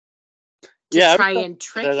to try and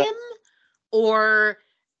trick him? Or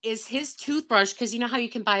is his toothbrush, because you know how you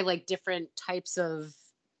can buy like different types of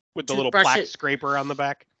with the little plaque scraper on the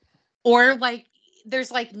back? Or like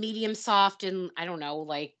there's like medium soft and I don't know,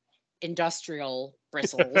 like industrial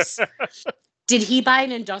bristles. Did he buy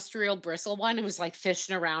an industrial bristle one and was like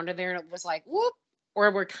fishing around in there and it was like whoop? Or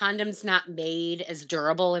were condoms not made as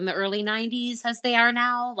durable in the early 90s as they are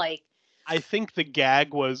now? Like, I think the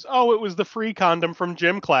gag was, it was the free condom from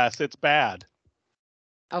gym class. It's bad.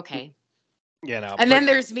 Okay. And then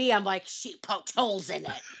there's me. I'm like, she poked holes in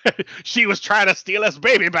it. She was trying to steal his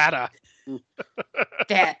baby batter.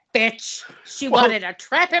 That bitch. She wanted to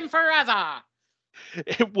trap him forever.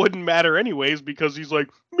 It wouldn't matter anyways because he's like,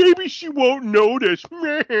 maybe she won't notice.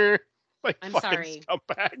 Like, I'm fucking sorry.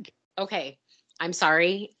 scumbag. Okay. I'm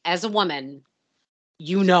sorry. As a woman,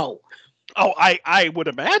 you know. Oh, I would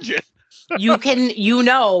imagine. You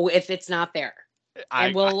know if it's not there.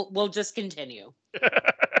 And we'll just continue.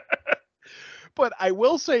 But I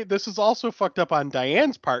will say this is also fucked up on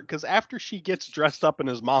Diane's part because after she gets dressed up in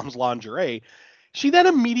his mom's lingerie, she then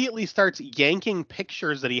immediately starts yanking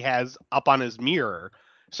pictures that he has up on his mirror,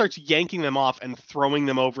 starts yanking them off and throwing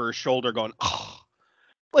them over her shoulder going, oh,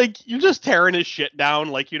 like you're just tearing his shit down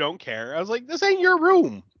like you don't care. I was like, this ain't your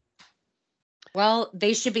room. Well,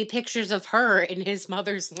 they should be pictures of her in his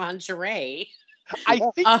mother's lingerie. I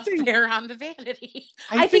think up there on the vanity.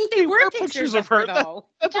 I think they were pictures of her though.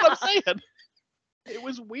 That's what I'm saying. It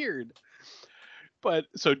was weird. But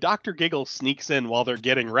so Dr. Giggles sneaks in while they're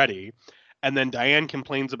getting ready, and then Diane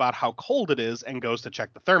complains about how cold it is and goes to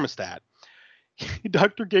check the thermostat.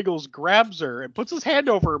 Dr. Giggles grabs her and puts his hand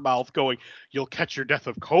over her mouth going, you'll catch your death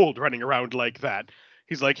of cold running around like that.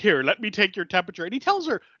 He's like, here, let me take your temperature. And he tells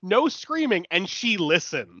her no screaming, and she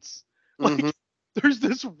listens. Mm-hmm. Like, there's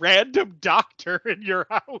this random doctor in your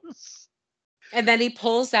house. And then he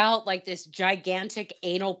pulls out like this gigantic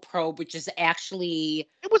anal probe, which is actually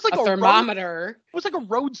it was like a thermometer. It was like a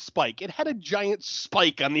road spike. It had a giant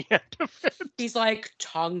spike on the end of it. He's like,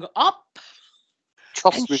 tongue up.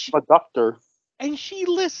 Trust me, I'm a doctor. And she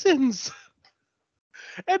listens.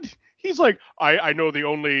 And he's like, I know the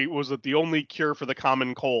only cure for the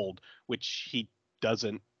common cold, which he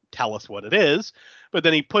doesn't tell us what it is. But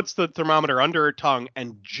then he puts the thermometer under her tongue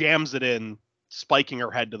and jams it in, spiking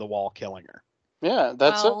her head to the wall, killing her. Yeah,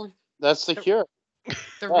 that's the cure.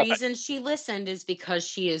 The reason she listened is because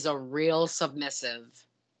she is a real submissive.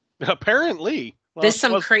 Apparently. Well, this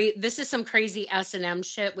is some crazy S&M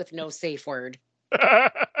shit with no safe word.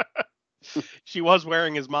 She was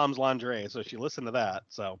wearing his mom's lingerie, so she listened to that.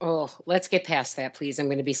 So let's get past that, please. I'm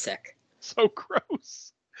going to be sick. So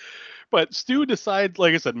gross. But Stu decides,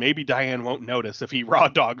 like I said, maybe Diane won't notice if he raw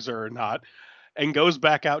dogs her or not, and goes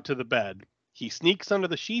back out to the bed. He sneaks under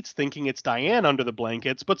the sheets thinking it's Diane under the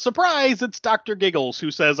blankets, but surprise, it's Dr. Giggles,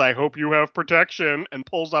 who says, I hope you have protection, and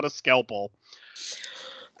pulls out a scalpel.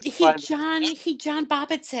 He John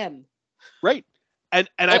Bobbits him. Right. And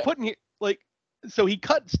I put in here, like, so he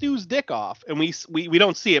cut Stu's dick off, and we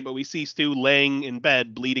don't see it, but we see Stu laying in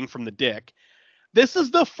bed bleeding from the dick. This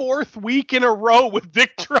is the 4th week in a row with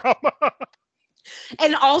dick trauma.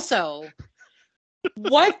 And also,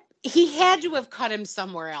 what he had to have cut him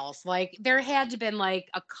somewhere else. Like there had to been like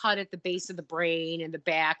a cut at the base of the brain and the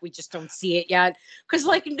back. We just don't see it yet. Cause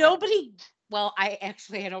like nobody, well, I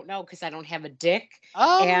don't know because I don't have a dick.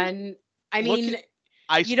 And I mean,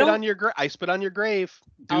 I spit on your grave.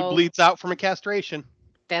 Dude bleeds out from a castration.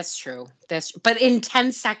 That's true. But in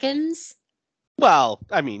 10 seconds? Well,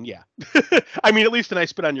 I mean, yeah. I mean, at least in I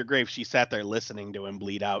Spit on Your Grave, she sat there listening to him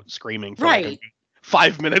bleed out, screaming for like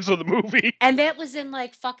 5 minutes of the movie. And that was in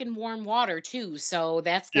like fucking warm water too. So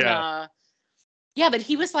that's gonna yeah, but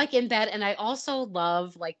he was like in bed. And I also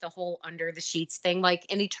love like the whole under the sheets thing, like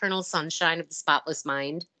An Eternal Sunshine of the Spotless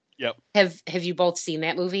Mind. Yep. Have you both seen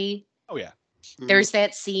that movie? Oh yeah. There's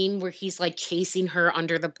that scene where he's like chasing her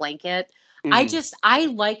under the blanket. I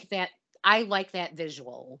like that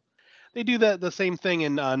visual. They do the same thing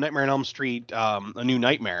in Nightmare on Elm Street, A New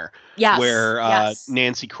Nightmare, where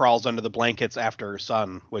Nancy crawls under the blankets after her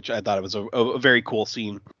son, which I thought it was a very cool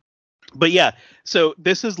scene. But yeah, so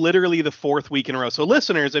this is literally the 4th week in a row. So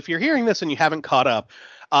listeners, if you're hearing this and you haven't caught up,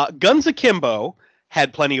 Guns Akimbo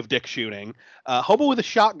had plenty of dick shooting. Hobo with a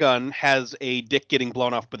Shotgun has a dick getting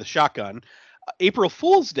blown off with a shotgun. April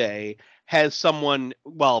Fool's Day has someone,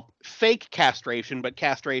 well, fake castration, but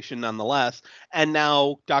castration nonetheless. And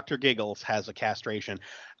now Dr. Giggles has a castration.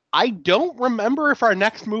 I don't remember if our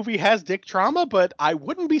next movie has dick trauma, but I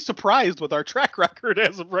wouldn't be surprised with our track record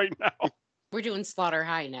as of right now. We're doing Slaughter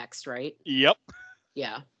High next, right? Yep.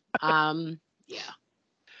 Yeah. Yeah.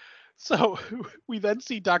 So we then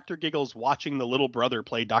see Dr. Giggles watching the little brother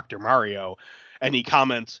play Dr. Mario, and he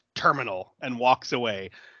comments, "Terminal," and walks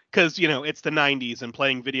away. Because, you know, it's the 90s and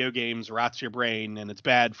playing video games rots your brain and it's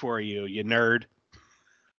bad for you, you nerd.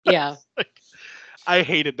 Yeah. I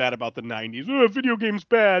hated that about the 90s. Oh, video games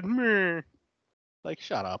bad. Meh. Like,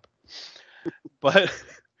 shut up. But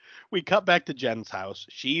we cut back to Jen's house.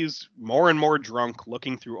 She's more and more drunk,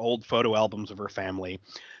 looking through old photo albums of her family.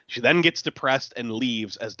 She then gets depressed and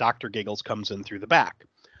leaves as Dr. Giggles comes in through the back.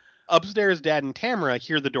 Upstairs, Dad and Tamara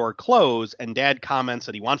hear the door close, and Dad comments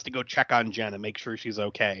that he wants to go check on Jen and make sure she's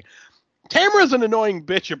okay. Tamara's an annoying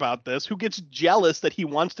bitch about this, who gets jealous that he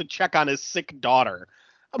wants to check on his sick daughter.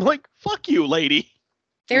 I'm like, fuck you, lady.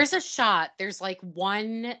 There's a shot. There's like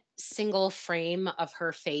one single frame of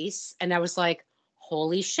her face, and I was like,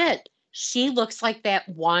 holy shit. She looks like that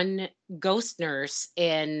one ghost nurse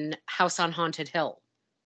in House on Haunted Hill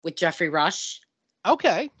with Jeffrey Rush.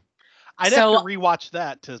 Okay. I'd have to rewatch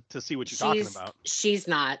that to see what you're talking about. She's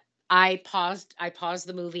not. I paused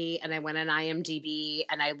the movie and I went on IMDb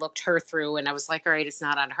and I looked her through and I was like, all right, it's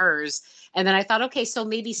not on hers. And then I thought, okay, so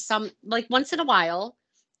maybe some, like once in a while,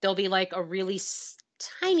 there'll be like a really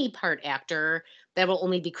tiny part actor that will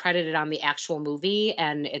only be credited on the actual movie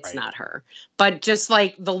and it's not her. But just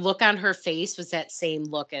like the look on her face was that same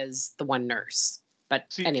look as the one nurse.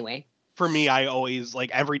 But anyway. For me, I always,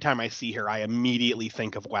 like, every time I see her, I immediately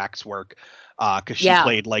think of Waxwork, because she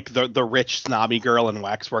played like the rich snobby girl in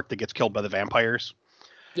Waxwork that gets killed by the vampires.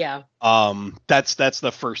 Yeah. That's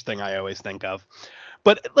the first thing I always think of.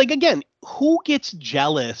 But like, again, who gets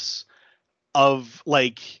jealous of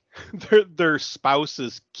like their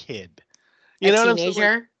spouse's kid? You know,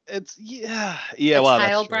 teenager. What I'm saying? Like, it's a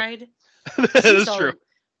child bride. That is true.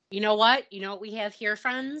 You know what? You know what we have here,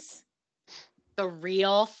 friends? The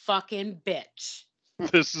real fucking bitch.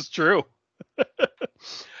 This is true.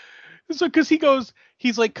 So, because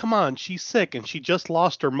he's like, come on, she's sick and she just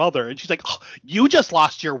lost her mother. And she's like, oh, you just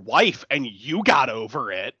lost your wife and you got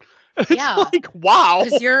over it. And it's like, wow.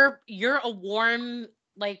 Because you're a warm,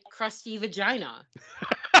 like, crusty vagina.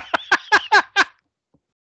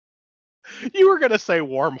 You were going to say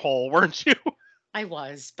wormhole, weren't you? I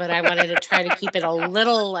was, but I wanted to try to keep it a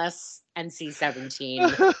little less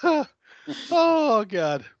NC-17. Oh,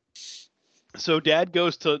 God. So Dad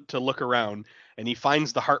goes to look around, and he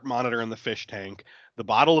finds the heart monitor in the fish tank, the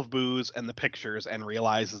bottle of booze, and the pictures, and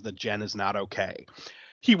realizes that Jen is not okay.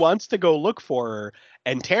 He wants to go look for her,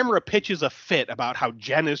 and Tamara pitches a fit about how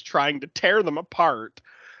Jen is trying to tear them apart.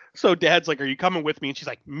 So Dad's like, are you coming with me? And she's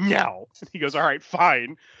like, no. And he goes, all right,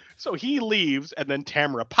 fine. So he leaves, and then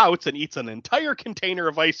Tamara pouts and eats an entire container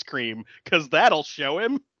of ice cream, because that'll show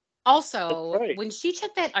him. Also, when she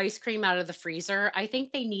took that ice cream out of the freezer, I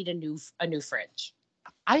think they need a new fridge.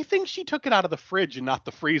 I think she took it out of the fridge and not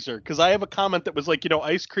the freezer, because I have a comment that was like,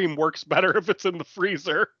 ice cream works better if it's in the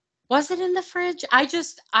freezer. Was it in the fridge?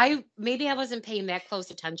 Maybe I wasn't paying that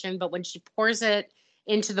close attention, but when she pours it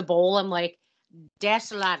into the bowl, I'm like,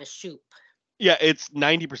 that's a lot of soup. Yeah, it's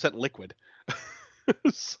 90% liquid.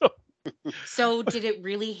 So did it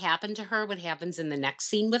really happen to her? What happens in the next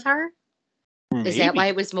scene with her? Maybe. Is that why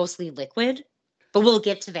it was mostly liquid? But we'll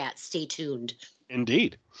get to that. Stay tuned.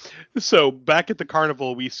 Indeed. So back at the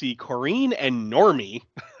carnival, we see Corrine and Normie.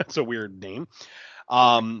 That's a weird name.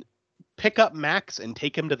 Pick up Max and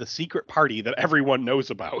take him to the secret party that everyone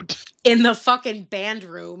knows about. In the fucking band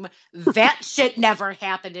room. That shit never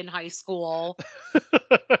happened in high school.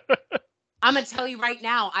 I'm going to tell you right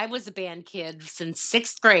now, I was a band kid since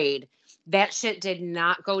 6th grade. That shit did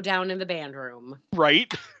not go down in the band room.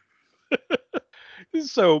 Right?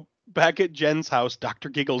 So back at Jen's house, Dr.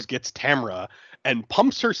 Giggles gets Tamra and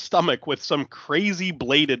pumps her stomach with some crazy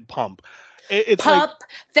bladed pump. It's pump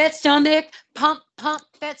that stomach, pump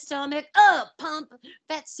that stomach, pump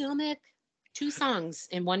that stomach. 2 songs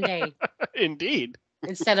in one day. Indeed.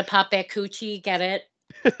 Instead of pop that coochie, get it?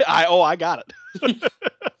 I got it.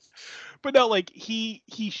 But no, like he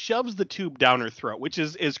shoves the tube down her throat, which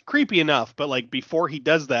is creepy enough. But like before he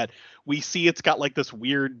does that, we see it's got like this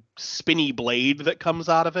weird spinny blade that comes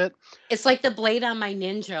out of it. It's like the blade on my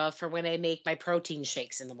Ninja for when I make my protein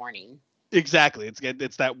shakes in the morning. Exactly.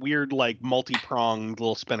 It's that weird like multi-pronged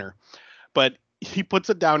little spinner. But he puts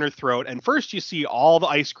it down her throat, and first you see all the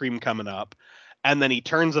ice cream coming up. And then he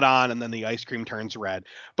turns it on, and then the ice cream turns red.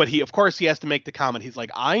 But of course, he has to make the comment. He's like,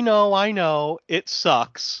 I know, it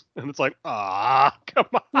sucks. And it's like, come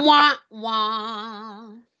on. Wah, wah.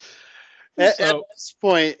 At this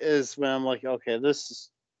point is when I'm like, okay, this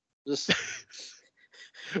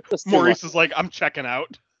Maurice is like, I'm checking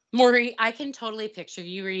out. Maury, I can totally picture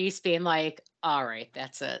you, Reese, being like, all right,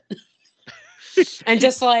 that's it. And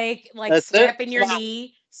just like That's slapping your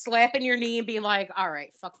knee and being like, all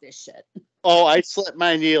right, fuck this shit. Oh, I slapped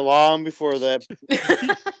my knee long before that.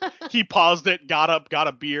 He paused it, got up, got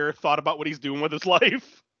a beer, thought about what he's doing with his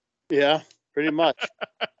life. Yeah, pretty much.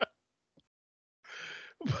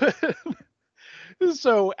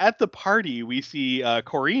 So at the party, we see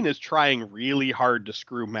Corrine is trying really hard to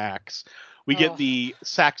screw Max. We get the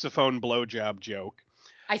saxophone blowjob joke.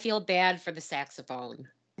 I feel bad for the saxophone.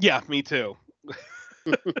 Yeah, me too.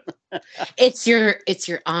 It's your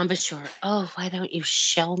embouchure. Oh, why don't you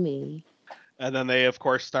show me? And then they, of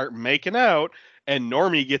course, start making out, and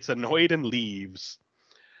Normie gets annoyed and leaves.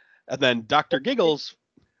 And then Dr. Giggles...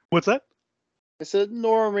 What's that? I said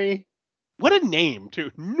Normie. What a name,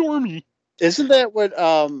 too. Normie. Isn't that what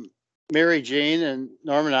Mary Jane and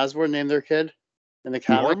Norman Osborn named their kid in the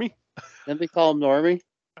comic? Normie? Didn't they call him Normie?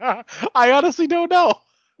 I honestly don't know,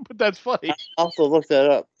 but that's funny. I'll also look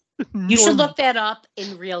that up. You should look that up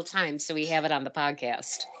in real time so we have it on the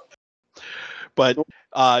podcast. But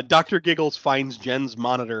Dr. Giggles finds Jen's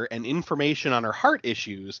monitor and information on her heart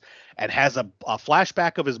issues and has a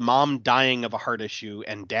flashback of his mom dying of a heart issue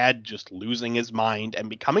and dad just losing his mind and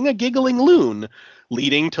becoming a giggling loon,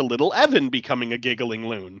 leading to little Evan becoming a giggling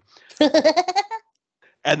loon.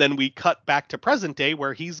 And then we cut back to present day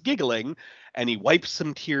where he's giggling and he wipes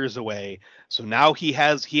some tears away. So now he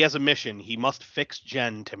has a mission. He must fix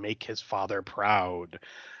Jen to make his father proud.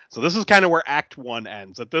 So this is kind of where Act 1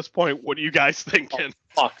 ends. At this point, what are you guys thinking?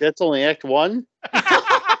 Oh, fuck, that's only Act 1?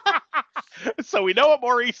 So we know what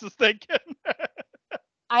Maurice is thinking.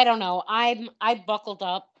 I don't know. I buckled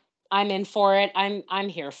up. I'm in for it. I'm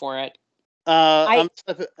here for it.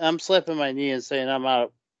 I'm slapping my knee and saying I'm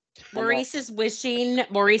out. Maurice is wishing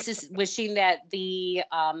that the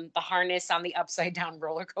harness on the upside down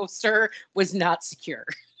roller coaster was not secure.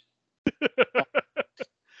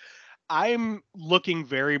 I'm looking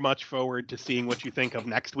very much forward to seeing what you think of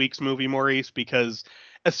next week's movie, Maurice, because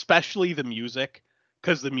especially the music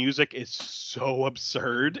is so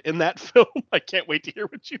absurd in that film. I can't wait to hear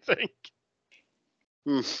what you think.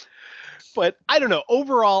 But I don't know.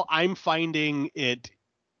 Overall, I'm finding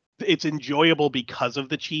it's enjoyable because of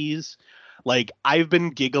the cheese. Like, I've been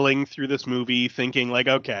giggling through this movie thinking like,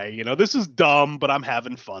 okay, this is dumb, but I'm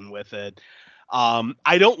having fun with it.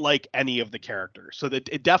 I don't like any of the characters, so that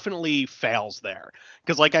it definitely fails there.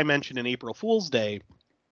 Because like I mentioned in April Fool's Day,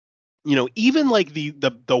 even like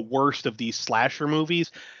the worst of these slasher movies,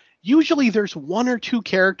 usually there's one or two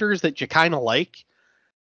characters that you kind of like.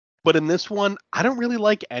 But in this one, I don't really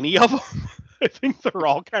like any of them. I think they're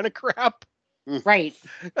all kind of crap. Right.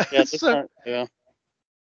 Yeah.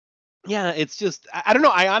 Yeah, it's just, I don't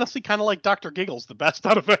know. I honestly kind of like Dr. Giggles the best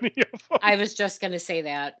out of any of them. I was just going to say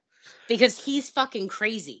that. Because he's fucking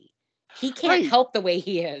crazy. He can't help the way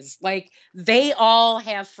he is. Like, they all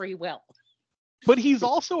have free will. But he's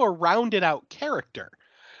also a rounded out character.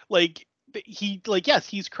 Like, yes,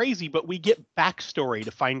 he's crazy, but we get backstory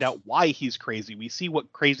to find out why he's crazy. We see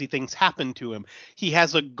what crazy things happen to him. He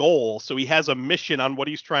has a goal, so he has a mission on what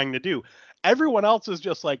he's trying to do. Everyone else is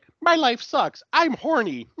just like, my life sucks. I'm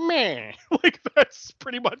horny. Meh. Like, that's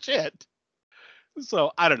pretty much it.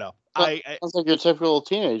 So, I don't know. Sounds like your typical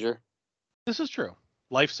teenager. This is true.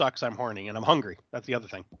 Life sucks. I'm horny and I'm hungry. That's the other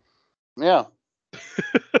thing. Yeah.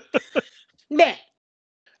 Meh.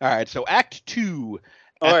 All right. So Act 2.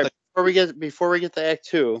 All right. Before we get to Act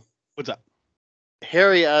 2, What's up?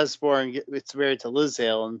 Harry Osborn gets married to Liz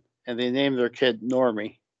Allen, and they named their kid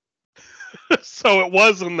Normie. So it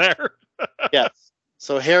was in there. Yes.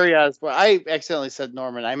 So Harry Osborn. I accidentally said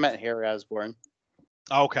Norman. I meant Harry Osborn.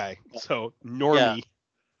 Okay. So Normie. Yeah.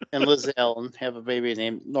 And Liz Allen have a baby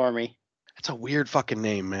named Normie. That's a weird fucking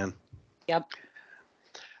name, man. Yep.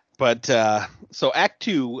 But so Act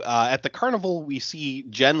 2, at the carnival, we see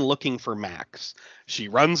Jen looking for Max. She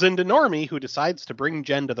runs into Normie, who decides to bring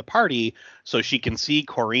Jen to the party so she can see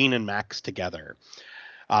Corinne and Max together.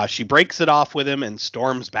 She breaks it off with him and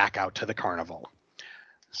storms back out to the carnival.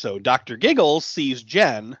 So Dr. Giggles sees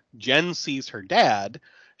Jen. Jen sees her dad.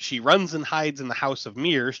 She runs and hides in the House of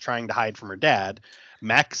Mirrors, trying to hide from her dad.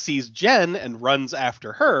 Max sees Jen and runs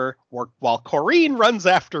after her, while Corinne runs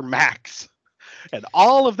after Max. And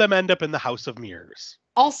all of them end up in the House of Mirrors.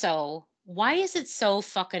 Also, why is it so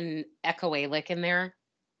fucking echoic in there?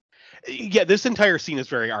 Yeah, this entire scene is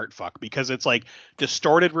very art fuck because it's like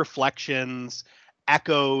distorted reflections,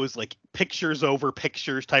 echoes, like pictures over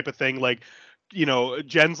pictures type of thing. Like, you know,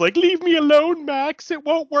 Jen's like, leave me alone, Max, it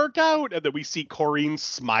won't work out. And then we see Corinne's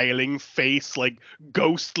smiling face, like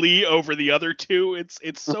ghostly over the other two.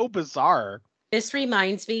 It's so bizarre. This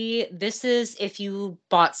reminds me, this is if you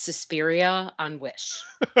bought Suspiria on Wish.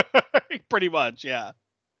 Pretty much, yeah.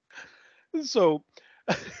 So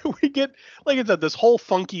we get, like I said, this whole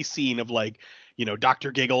funky scene of like, you know,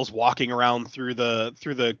 Dr. Giggles walking around through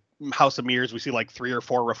the House of Mirrors. We see like 3 or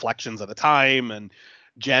 4 reflections at a time, and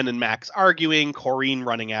Jen and Max arguing, Corinne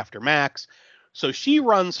running after Max. So she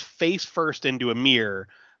runs face first into a mirror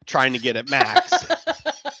trying to get at Max,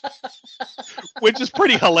 which is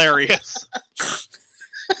pretty hilarious.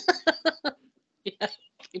 Yeah,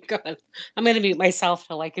 keep going. I'm going to mute myself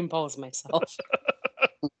to like compose myself.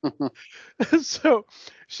 So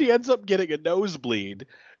she ends up getting a nosebleed.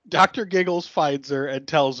 Dr. Giggles finds her and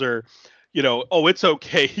tells her, you know, oh, it's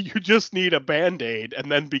okay. You just need a Band-Aid,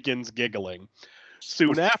 and then begins giggling.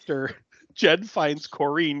 Soon after, Jen finds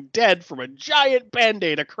Corinne dead from a giant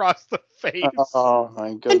Band-Aid across the face. Oh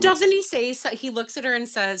my goodness. And doesn't he say, so he looks at her and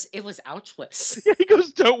says, it was ouchless. Yeah, he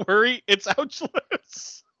goes, don't worry, it's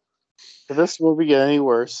ouchless. Did this movie get any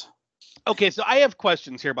worse? Okay, so I have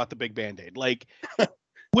questions here about the big Band-Aid. Like,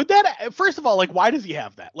 would that, first of all, like, why does he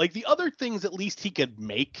have that? Like, the other things at least he could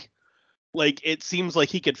make. Like, it seems like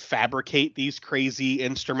he could fabricate these crazy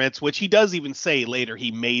instruments, which he does even say later he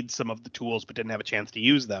made some of the tools but didn't have a chance to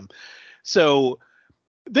use them. So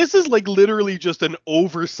this is like literally just an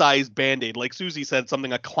oversized Band-Aid, like Susie said,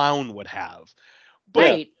 something a clown would have. But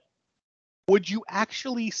Right. would you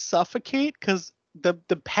actually suffocate? Because the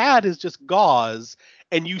pad is just gauze,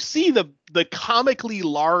 and you see the comically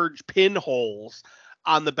large pinholes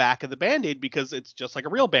on the back of the Band-Aid because it's just like a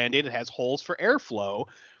real Band-Aid. It has holes for airflow,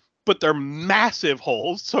 but they're massive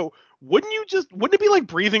holes. So wouldn't it be like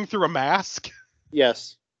breathing through a mask?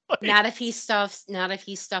 Yes. Like, Not if he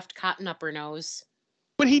stuffed cotton up her nose.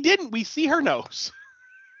 but he didn't. We see her nose.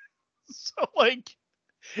 So like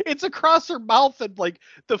it's across her mouth and like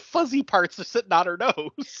the fuzzy parts are sitting on her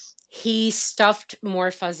nose. He stuffed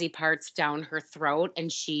more fuzzy parts down her throat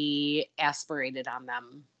and she aspirated on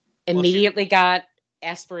them. Well, Immediately got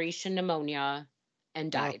aspiration pneumonia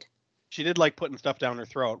and died. She did like putting stuff down her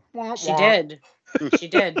throat. She did. She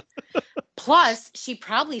did. Plus, she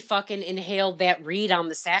probably fucking inhaled that reed on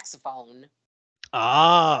the saxophone.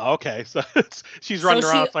 Ah, okay. So she's running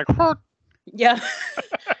around. It's like, Yeah.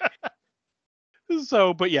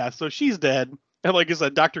 So, but yeah, so she's dead. And like I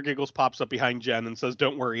said, Dr. Giggles pops up behind Jen and says,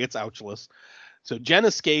 don't worry, it's ouchless. So Jen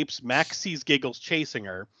escapes. Max sees Giggles chasing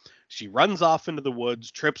her. She runs off into the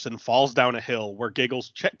woods, trips, and falls down a hill where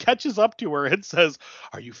Giggles catches up to her and says,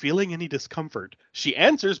 are you feeling any discomfort? She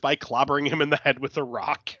answers by clobbering him in the head with a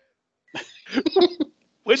rock.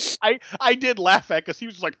 Which I did laugh at because he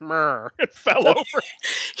was like, "Murr," and fell over.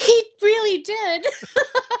 He really did.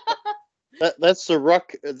 That's the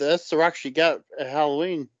rock. That's the rock she got at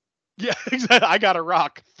Halloween. Yeah, exactly. I got a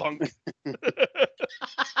rock. Thunk.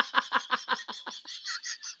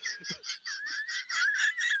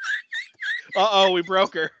 Uh-oh, we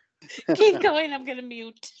broke her. Keep going. I'm gonna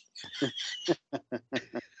mute.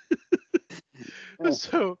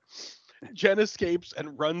 So Jen escapes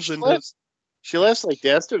and runs She into. laughs like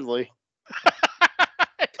dastardly.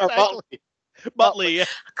 Or Exactly. Butley. Yeah.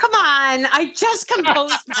 Come on. I just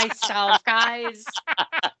composed myself, guys.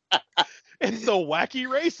 It's the wacky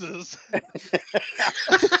races.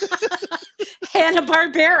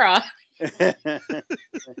 Hanna-Barbera.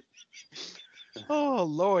 Oh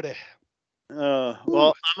lordy.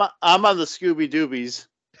 Well, I'm on the Scooby Doobies.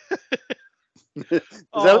 Is that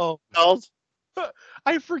what Oh, it's called?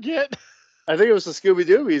 I forget. I think it was the Scooby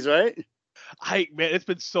Doobies, right? Man, it's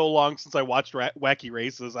been so long since I watched Wacky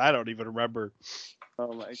Races. I don't even remember.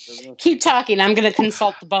 Oh my goodness. Keep talking. I'm going to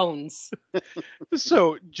consult the bones.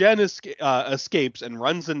 So Jen escapes and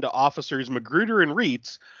runs into officers Magruder and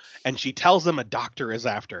Reitz, and she tells them a doctor is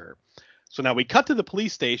after her. So now we cut to the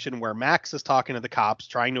police station where Max is talking to the cops,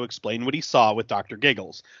 trying to explain what he saw with Dr.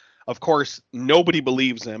 Giggles. Of course, nobody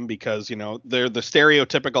believes him because, they're the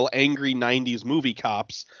stereotypical angry 90s movie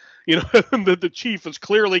cops. The chief is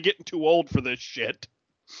clearly getting too old for this shit.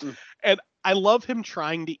 Mm. And I love him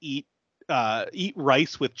trying to eat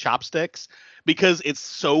rice with chopsticks because it's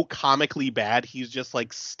so comically bad. He's just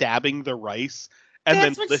like stabbing the rice. And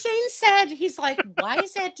That's then what Shane said. He's like, why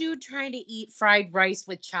is that dude trying to eat fried rice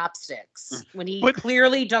with chopsticks when he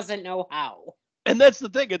clearly doesn't know how? And that's the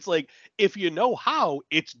thing. It's like, if you know how,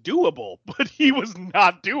 it's doable. But he was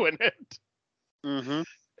not doing it. Mm-hmm.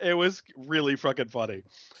 It was really fucking funny.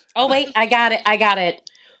 Oh, wait, I got it.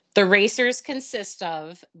 The racers consist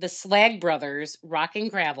of the Slag Brothers, Rock and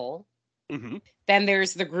Gravel. Mm-hmm. Then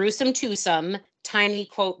there's the Gruesome Twosome, Tiny,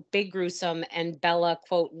 quote, Big Gruesome, and Bella,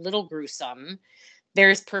 quote, Little Gruesome.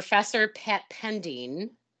 There's Professor Pat Pending,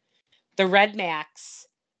 the Red Max,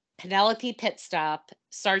 Penelope Pitstop,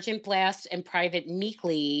 Sergeant Blast, and Private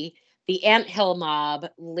Meekly, the Anthill Mob,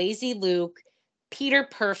 Lazy Luke, Peter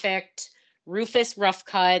Perfect, Rufus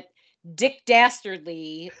Roughcut, Dick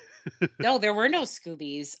Dastardly. No, there were no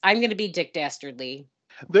Scoobies. I'm going to be Dick Dastardly.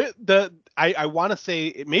 I want to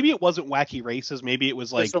say maybe it wasn't Wacky Races. Maybe it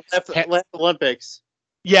was like Laugh Olympics.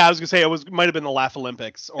 Yeah, I was gonna say might have been the Laugh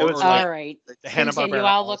Olympics or all like right. the Hanna-Barbera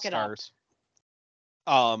I'll look it up.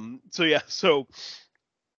 So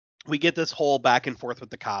we get this whole back and forth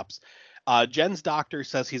with the cops. Jen's doctor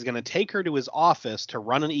says he's going to take her to his office to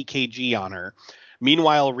run an EKG on her.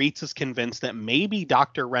 Meanwhile, Reitz is convinced that maybe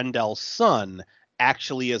Dr. Rendell's son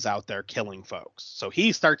actually is out there killing folks. So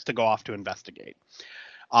he starts to go off to investigate.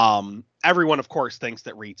 Everyone, of course, thinks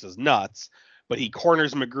that Reitz is nuts, but he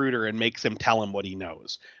corners Magruder and makes him tell him what he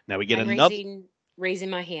knows. Now we get another...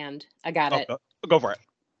 Raising my hand. I got it. Go for it.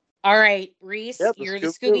 All right, Reese, Yep, you're the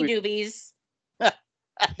Scooby Doobies.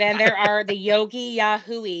 Then there are the Yogi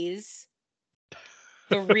Yahooies,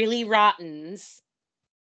 the Really Rottens,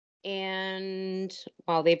 and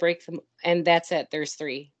they break them, and that's it. There's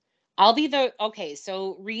 3. I'll be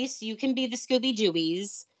so Reese, you can be the Scooby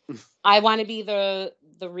Doobies. I want to be the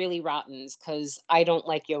Really Rottens because I don't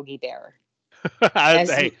like Yogi Bear.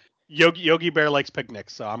 Hey, Yogi Bear likes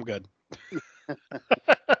picnics, so I'm good.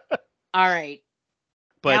 All right.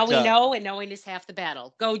 But now we know, and knowing is half the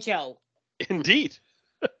battle. Go, Joe. Indeed.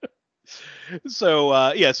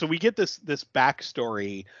 So we get this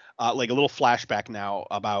backstory, like a little flashback now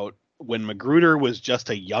about when Magruder was just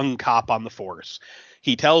a young cop on the force.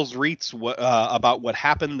 He tells Reitz about what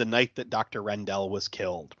happened the night that Dr. Rendell was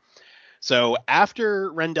killed. So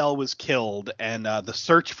after Rendell was killed and the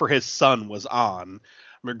search for his son was on,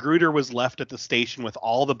 Magruder was left at the station with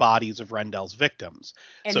all the bodies of Rendell's victims.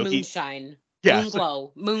 And so moonshine.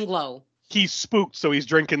 Moon glow. He's spooked, so he's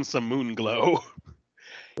drinking some moon glow.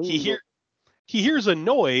 He hears a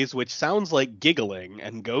noise which sounds like giggling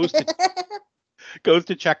and goes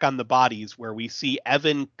to check on the bodies, where we see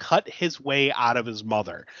Evan cut his way out of his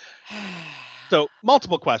mother. So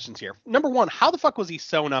multiple questions here. Number one, how the fuck was he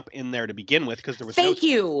sewn up in there to begin with? Because there was Thank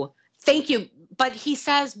you. But he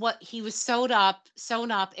says what he was sewn up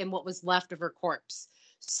in what was left of her corpse.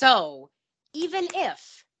 So even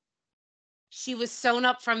if she was sewn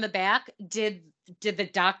up from the back, did the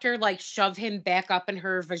doctor like shove him back up in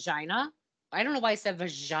her vagina? I don't know why I said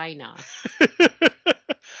vagina.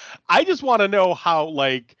 I just want to know how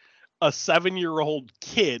like a 7-year-old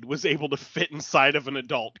kid was able to fit inside of an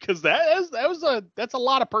adult, because that's a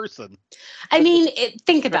lot of person. I mean,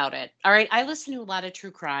 think about it. All right, I listen to a lot of true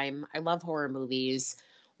crime. I love horror movies.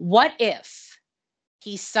 What if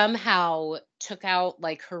he somehow took out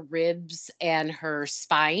like her ribs and her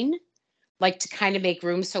spine, like to kind of make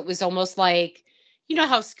room, so it was almost like, you know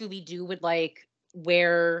how Scooby-Doo would like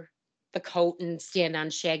wear the coat and stand on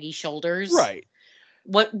shaggy shoulders? Right.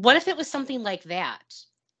 What if it was something like that?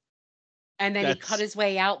 And then he cut his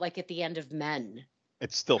way out like at the end of Men.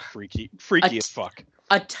 It's still freaky as fuck.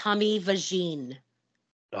 A tummy vagine.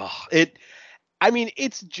 Oh,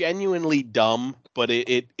 it's genuinely dumb, but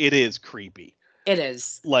it is creepy. It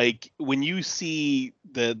is. Like when you see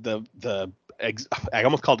I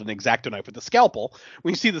almost called it an X-Acto knife with the scalpel.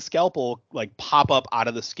 When you see the scalpel like pop up out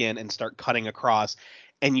of the skin and start cutting across,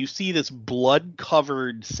 and you see this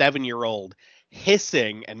blood-covered 7-year-old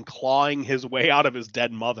hissing and clawing his way out of his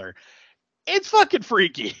dead mother. It's fucking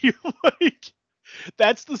freaky. Like,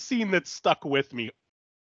 that's the scene that stuck with me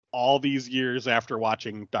all these years after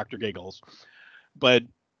watching Dr. Giggles. But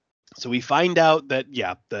so we find out that,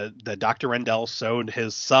 yeah, the Dr. Rendell sewed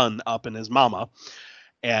his son up in his mama,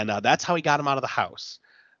 and that's how he got him out of the house.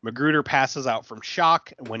 Magruder passes out from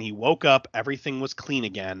shock. When he woke up, everything was clean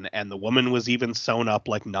again, and the woman was even sewn up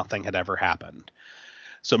like nothing had ever happened.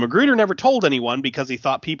 So Magruder never told anyone because he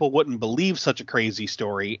thought people wouldn't believe such a crazy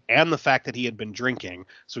story, and the fact that he had been drinking,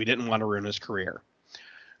 so he didn't want to ruin his career.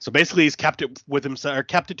 So basically, he's kept it with himself, or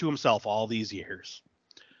kept it to himself all these years.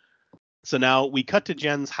 So now we cut to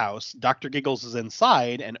Jen's house. Dr. Giggles is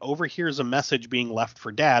inside and overhears a message being left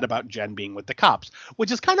for Dad about Jen being with the cops,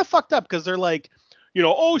 which is kind of fucked up because they're like, you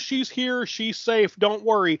know, oh, she's here, she's safe, don't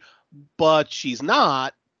worry. But she's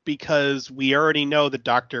not, because we already know the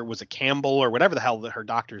doctor was a Campbell or whatever the hell that her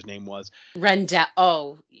doctor's name was. Rendell.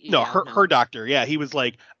 Oh, yeah, no, her doctor. Yeah, he was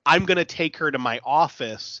like, I'm going to take her to my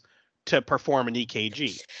office to perform an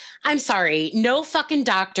EKG. I'm sorry. No fucking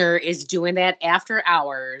doctor is doing that after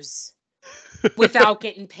hours without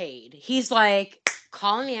getting paid. He's like,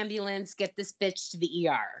 call an ambulance, get this bitch to the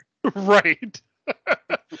ER. Right.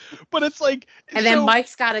 But it's like, and then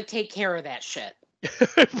Mike's got to take care of that shit.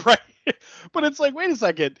 Right. But it's like, wait a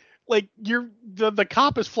second. Like, the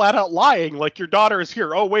cop is flat out lying. Like, your daughter is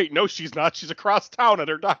here. Oh, wait, no, she's not. She's across town at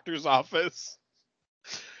her doctor's office.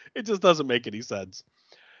 It just doesn't make any sense.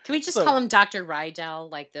 Can we just call him Dr.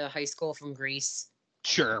 Rydell, like the high school from Greece?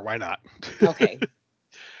 Sure, why not? Okay.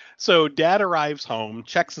 So Dad arrives home,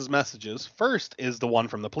 checks his messages. First is the one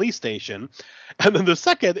from the police station, and then the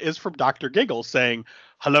second is from Dr. Giggles saying,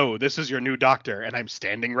 hello, this is your new doctor, and I'm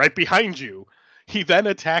standing right behind you. He then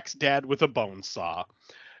attacks Dad with a bone saw.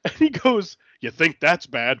 And he goes, you think that's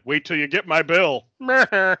bad? Wait till you get my bill.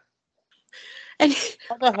 And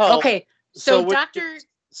okay, so Doctor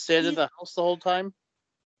stayed in the house the whole time,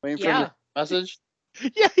 waiting for the message.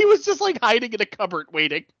 Yeah, he was just like hiding in a cupboard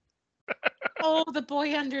waiting. Oh, the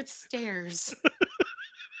boy under the stairs.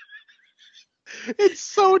 It's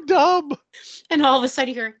so dumb. And all of a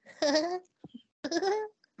sudden you hear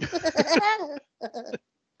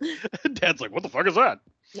Dad's like, what the fuck is that?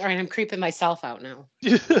 All right, I'm creeping myself out now.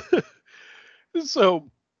 So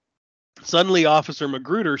suddenly Officer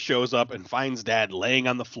Magruder shows up and finds Dad laying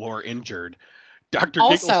on the floor injured. Dr.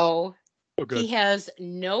 Also, he has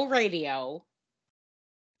no radio,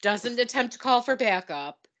 doesn't attempt to call for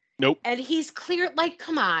backup. Nope. And he's clear, like,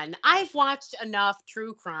 come on. I've watched enough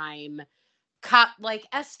true crime, like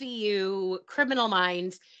SVU, Criminal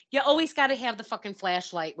Minds. You always got to have the fucking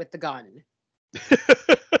flashlight with the gun.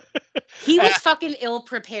 He was fucking ill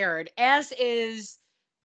prepared, as is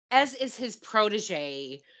his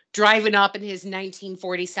protege driving up in his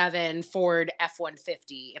 1947 Ford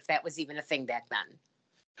F-150, if that was even a thing back then.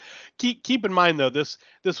 Keep in mind though, this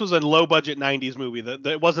was a low budget 90s movie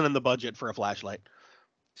that wasn't in the budget for a flashlight.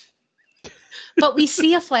 But we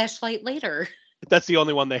see a flashlight later. That's the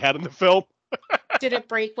only one they had in the film. Did it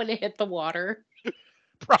break when it hit the water?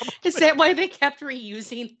 Probably. Is that why they kept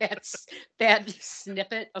reusing that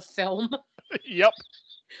snippet of film? Yep.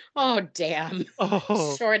 Oh, damn.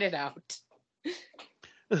 Oh. Sort it out.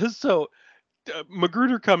 So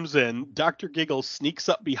Magruder comes in. Dr. Giggles sneaks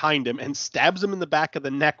up behind him and stabs him in the back of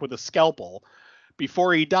the neck with a scalpel.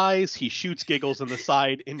 Before he dies, he shoots Giggles in the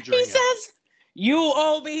side, injuring him. He says, you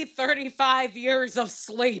owe me 35 years of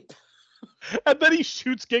sleep. And then he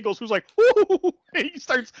shoots Giggles, who's like, ooh! He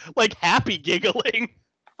starts like happy giggling.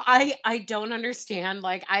 I don't understand.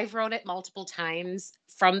 Like, I've wrote it multiple times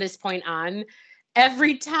from this point on.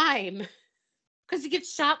 Every time. Because he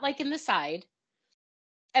gets shot like in the side.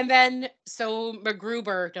 And then, so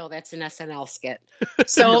Magruder, no, that's an SNL skit.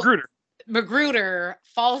 So Magruder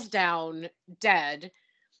falls down dead.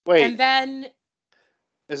 Wait. And then.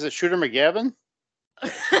 Is it Shooter McGavin?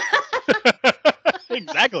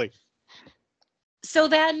 Exactly. So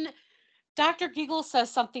then Dr. Giggles says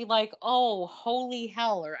something like, oh, holy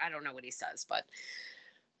hell, or I don't know what he says, but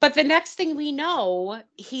the next thing we know,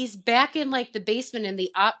 he's back in like the basement in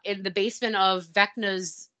the basement of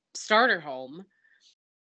Vecna's starter home.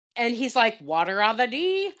 And he's like, water on the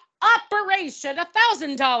knee, operation,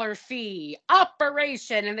 $1,000 fee,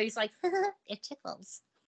 operation. And then he's like, it tickles.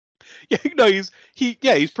 Yeah, no,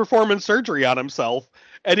 he's performing surgery on himself,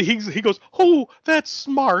 and he goes, oh, that's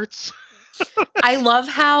smart. I love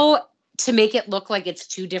how, to make it look like it's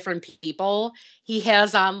two different people, he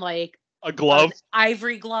has on like a glove, an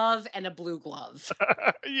ivory glove and a blue glove.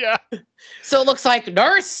 Yeah. So it looks like,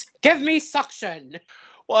 nurse, give me suction.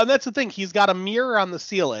 Well, and that's the thing. He's got a mirror on the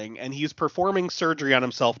ceiling, and he's performing surgery on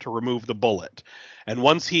himself to remove the bullet. And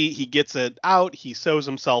once he gets it out, he sews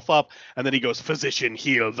himself up, and then he goes, "Physician,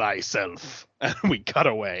 heal thyself." And we cut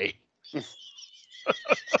away.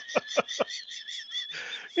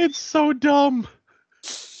 It's so dumb.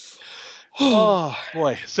 Oh,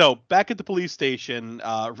 boy. So back at the police station,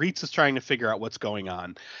 Reitz is trying to figure out what's going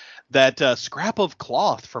on. That scrap of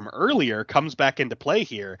cloth from earlier comes back into play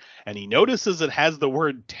here, and he notices it has the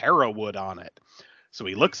word Terrawood on it. So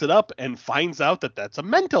he looks it up and finds out that that's a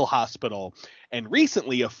mental hospital. And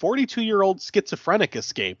recently, a 42-year-old schizophrenic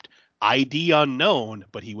escaped. ID unknown,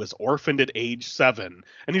 but he was orphaned at age 7.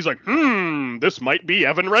 And he's like, this might be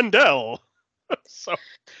Evan Rendell. So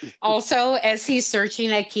Also, as he's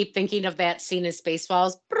searching, I keep thinking of that scene in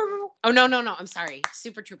Spaceballs. Oh, no. I'm sorry.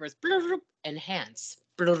 Super Troopers. Enhance.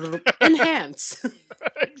 Enhance.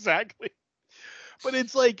 Exactly. But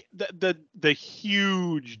it's like the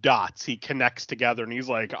huge dots he connects together, and he's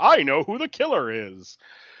like, I know who the killer is.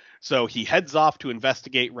 So he heads off to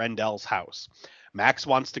investigate Rendell's house. Max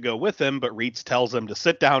wants to go with him, but Reitz tells him to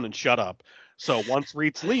sit down and shut up. So once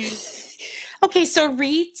Reitz leaves... Okay, so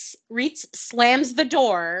Reitz slams the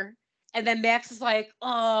door, and then Max is like,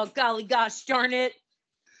 oh, golly gosh, darn it.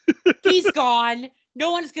 He's gone.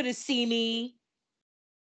 No one's going to see me.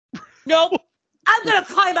 Nope. I'm going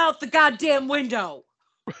to climb out the goddamn window.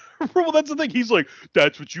 Well, that's the thing. He's like,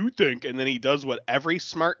 that's what you think. And then he does what every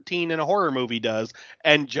smart teen in a horror movie does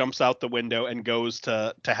and jumps out the window and goes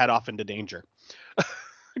to head off into danger.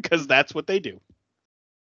 Because that's what they do.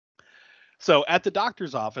 So at the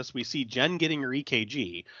doctor's office, we see Jen getting her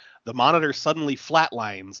EKG. The monitor suddenly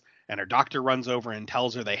flatlines, and her doctor runs over and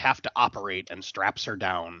tells her they have to operate and straps her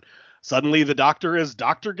down. Suddenly, the doctor is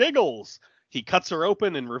Dr. Giggles. He cuts her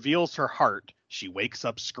open and reveals her heart. She wakes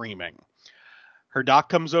up screaming. Her doc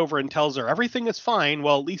comes over and tells her everything is fine,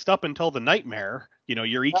 well, at least up until the nightmare. You know,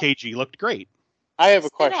 your EKG looked great. I have a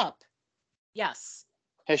Sit question. up. Yes.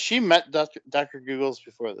 Has she met Dr. Giggles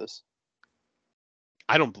before this?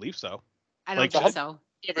 I don't believe so. I don't Like, think so.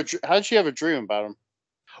 How did she have a dream about him?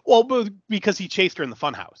 Well, because he chased her in the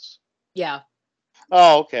funhouse. Yeah.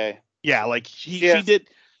 Oh, okay. Yeah, like Yes.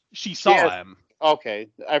 she saw him. Okay,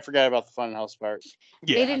 I forgot about the funhouse part.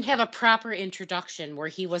 Yeah. They didn't have a proper introduction where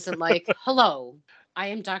he wasn't like, hello, I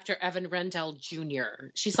am Dr. Evan Rendell Jr.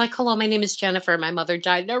 She's like, hello, my name is Jennifer. My mother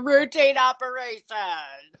died in a routine operation.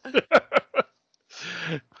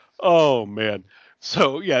 Oh, man.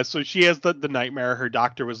 So, yeah, so she has the nightmare. Her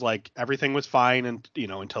doctor was like, everything was fine and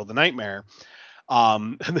until the nightmare.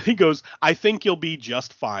 And then he goes, I think you'll be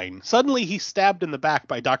just fine. Suddenly he's stabbed in the back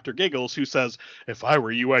by Dr. Giggles, who says, if I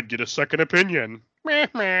were you, I'd get a second opinion. Meh,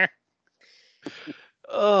 meh.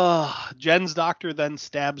 Jen's doctor then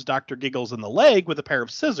stabs Dr. Giggles in the leg with a pair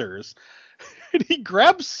of scissors. And he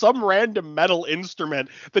grabs some random metal instrument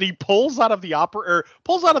that he pulls out of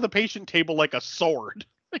the patient table like a sword.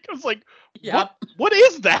 Like, I was like, Yep. what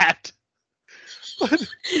is that?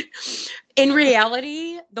 In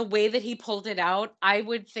reality, the way that he pulled it out, I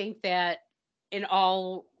would think that in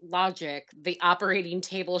all logic, the operating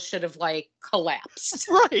table should have collapsed.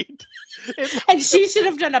 Right. And she should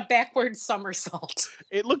have done a backward somersault.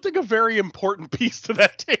 It looked like a very important piece to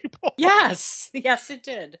that table. Yes, it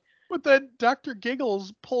did. But then Dr.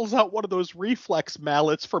 Giggles pulls out one of those reflex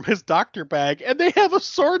mallets from his doctor bag, and they have a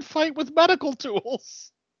sword fight with medical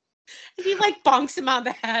tools. And he bonks him on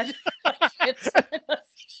the head.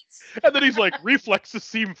 And then he's like, reflexes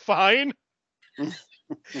seem fine.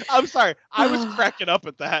 I'm sorry. I was cracking up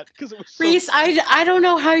at that because it was so... Reese, I don't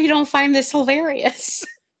know how you don't find this hilarious.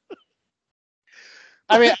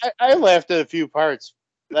 I mean, I laughed at a few parts.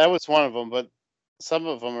 That was one of them, but some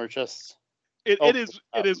of them are just... It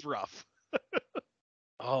is rough.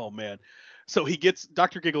 Oh, man. So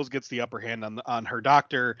Dr. Giggles gets the upper hand on her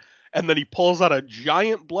doctor, and then he pulls out a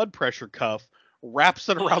giant blood pressure cuff, wraps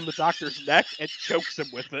it around the doctor's neck, and chokes him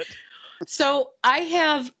with it. So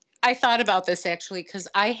I thought about this actually, because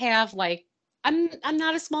I have I'm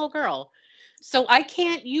not a small girl. So I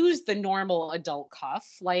can't use the normal adult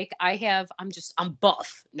cuff. I'm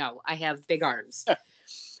buff. No, I have big arms.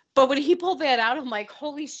 But when he pulled that out, I'm like,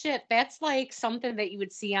 holy shit, that's something that you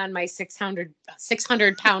would see on my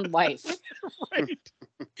 600-pound wife. Right.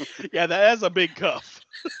 Yeah, that is a big cuff.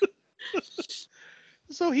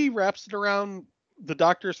 So he wraps it around the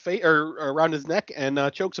doctor's face or around his neck and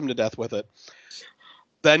chokes him to death with it.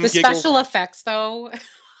 Then the Giggles... special effects, though.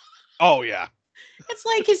 Oh, yeah. It's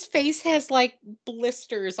like his face has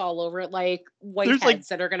blisters all over it, whiteheads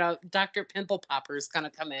that are Dr. Pimple Popper's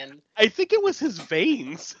gonna come in. I think it was his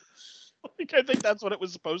veins. I think that's what it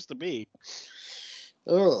was supposed to be.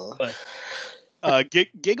 Ugh.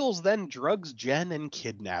 Giggles then drugs Jen and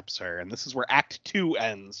kidnaps her, and this is where Act 2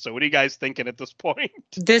 ends. So what are you guys thinking at this point?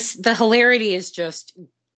 The hilarity is just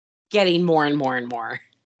getting more and more and more.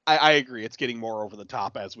 I agree. It's getting more over the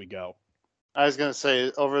top as we go. I was gonna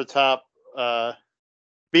say over the top,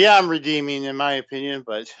 beyond redeeming in my opinion,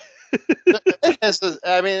 but it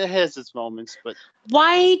has its moments. But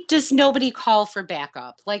Why does nobody call for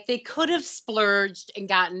backup? Like they could have splurged and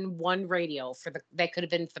gotten one radio that could have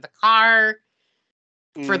been for the car,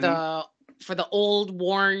 for the old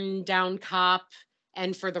worn down cop,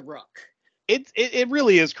 and for the Rook. It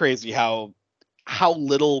really is crazy how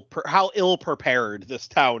ill prepared this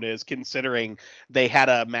town is, considering they had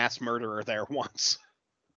a mass murderer there once.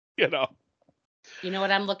 You know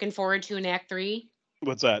what I'm looking forward to in Act 3?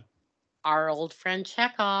 What's that? Our old friend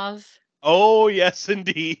Chekhov. Oh yes,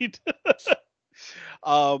 indeed.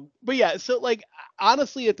 But yeah, so like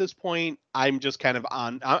honestly, at this point, I'm just kind of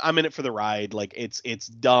I'm in it for the ride. Like it's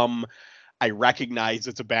dumb. I recognize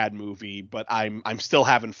it's a bad movie, but I'm still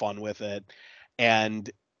having fun with it.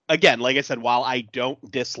 And again, like I said, while I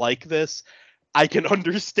don't dislike this, I can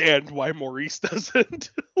understand why Maurice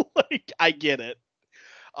doesn't. Like I get it.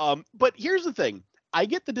 But here's the thing. I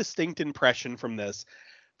get the distinct impression from this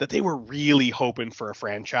that they were really hoping for a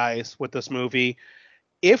franchise with this movie.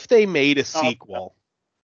 If they made a sequel.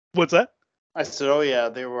 What's that? I said, oh yeah,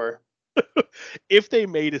 they were. If they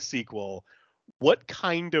made a sequel, what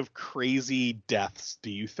kind of crazy deaths do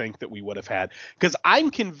you think that we would have had? Because I'm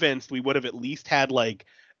convinced we would have at least had like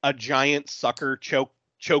a giant sucker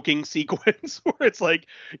choking sequence where it's like,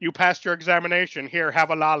 you passed your examination, here, have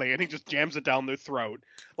a lolly, and he just jams it down their throat.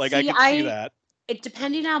 Like, I can see that. It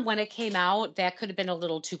depending on when it came out, that could have been a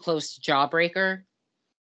little too close to Jawbreaker.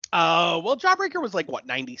 Well, Jawbreaker was like, what,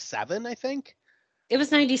 97, I think? It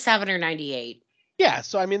was 97 or 98. Yeah,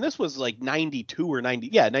 so I mean, this was like 92 or 90.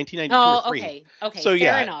 Yeah, 1992 Oh, or 3. Okay. So,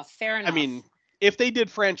 fair enough. I mean, if they did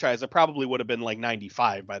franchise, it probably would have been like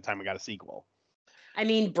 95 by the time we got a sequel. I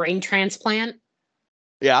mean, brain transplant.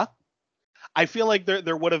 Yeah. I feel like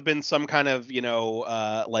there would have been some kind of,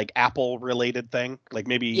 like Apple related thing, like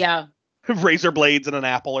maybe razor blades and an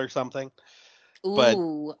apple or something.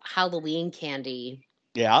 Ooh, Halloween candy.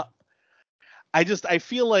 Yeah. I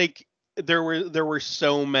feel like there were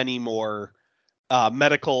so many more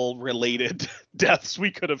medical related deaths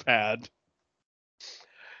we could have had.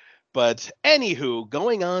 But anywho,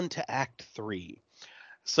 going on to Act 3.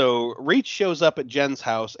 So Reach shows up at Jen's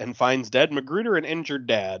house and finds dead Magruder and injured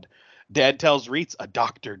Dad. Dad tells Reitz a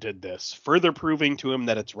doctor did this, further proving to him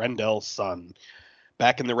that it's Rendell's son.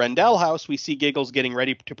 Back in the Rendell house, we see Giggles getting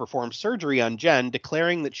ready to perform surgery on Jen,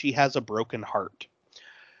 declaring that she has a broken heart.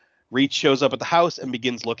 Reach shows up at the house and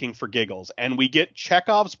begins looking for Giggles, and we get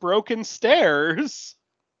Chekhov's broken stairs.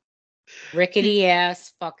 Rickety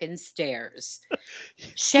ass fucking stairs.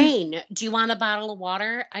 Shane, do you want a bottle of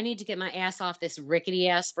water? I need to get my ass off this rickety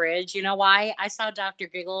ass bridge. You know why? I saw Dr.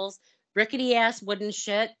 Giggles. Rickety ass wooden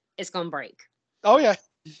shit is gonna break. Oh yeah,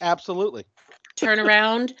 absolutely. Turn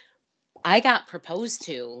around. I got proposed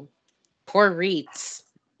to. Poor Reitz.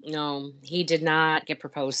 No, he did not get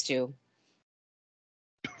proposed to.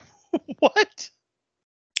 What?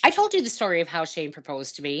 I told you the story of how Shane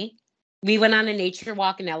proposed to me. We went on a nature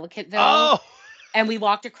walk in Ellicottville. Oh. And we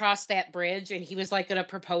walked across that bridge, and he was like going to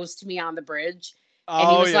propose to me on the bridge. And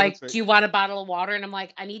he was like, do you want a bottle of water? And I'm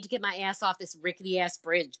like, I need to get my ass off this rickety ass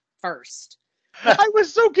bridge first. I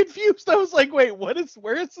was so confused. I was like, wait, where is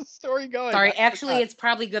the story going? Sorry, actually, it's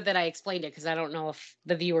probably good that I explained it because I don't know if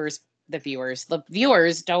the viewers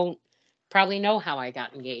don't probably know how I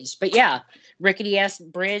got engaged. But yeah, rickety ass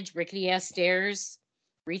bridge, rickety ass stairs.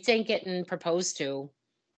 Reitz ain't getting proposed to.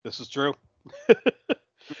 This is true.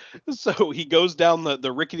 So he goes down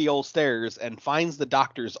the rickety old stairs and finds the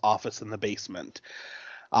doctor's office in the basement.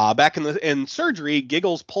 Back in surgery,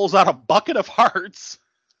 Giggles pulls out a bucket of hearts.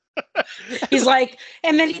 He's like,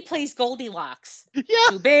 and then he plays Goldilocks. Yeah.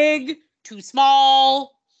 Too big, too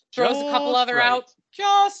small, throws a couple other out.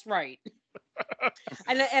 Just right.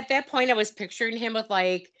 And at that point, I was picturing him with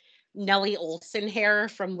like Nellie Olson hair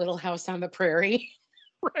from Little House on the Prairie.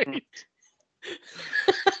 Right.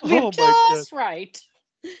 Just right.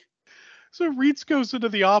 So Reitz goes into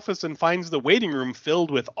the office and finds the waiting room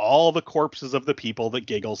filled with all the corpses of the people that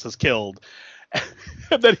Giggles has killed.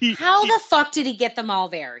 And then How the fuck did he get them all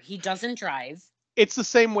there? He doesn't drive. It's the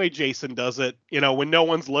same way Jason does it. When no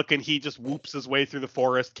one's looking, he just whoops his way through the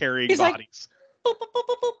forest carrying bodies. Like, boop, boop, boop,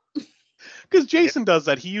 boop, boop. Because Jason does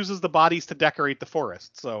that. He uses the bodies to decorate the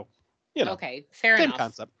forest. So, Okay, fair same enough.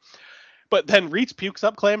 concept. But then Reitz pukes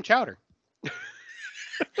up clam chowder.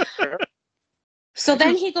 So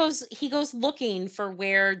then he goes looking for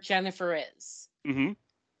where Jennifer is. Mm-hmm.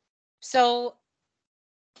 So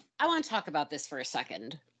I want to talk about this for a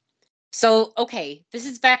second. So, okay, this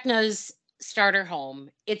is Vecna's starter home.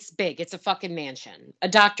 It's big. It's a fucking mansion. A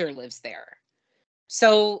doctor lives there.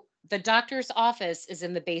 So the doctor's office is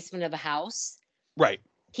in the basement of the house. Right.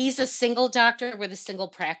 He's a single doctor with a single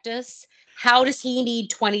practice. How does he need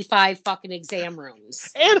 25 fucking exam rooms?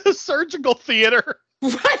 And a surgical theater.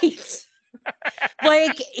 Right.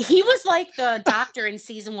 Like, he was like the doctor in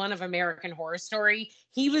season 1 of American Horror Story.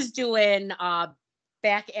 He was doing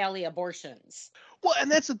back alley abortions. Well, and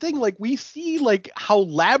that's the thing. Like, we see like how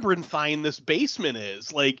labyrinthine this basement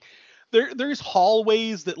is. Like, there's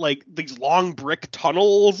hallways that like these long brick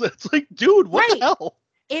tunnels. It's like, dude, what Right. the hell?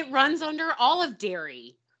 It runs under Olive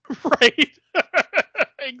Dairy. Right.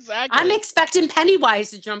 Exactly. I'm expecting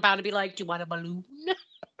Pennywise to jump out and be like, "Do you want a balloon?"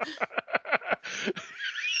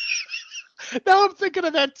 Now I'm thinking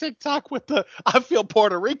of that TikTok with the "I feel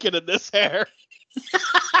Puerto Rican in this hair."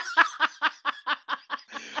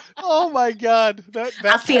 Oh my God!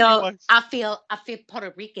 I feel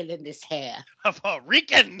Puerto Rican in this hair. Puerto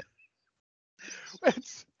Rican.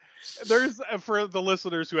 There's for the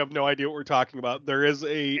listeners who have no idea what we're talking about. There is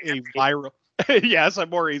a viral. Yes,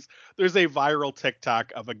 I'm Maurice. There's a viral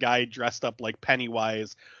TikTok of a guy dressed up like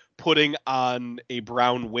Pennywise, putting on a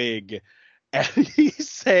brown wig, and he's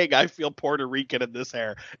saying, "I feel Puerto Rican in this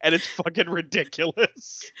hair," and it's fucking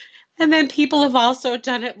ridiculous. And then people have also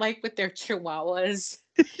done it like with their chihuahuas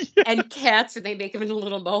and cats, and they make them into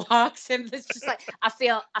little mohawks, and it's just like, I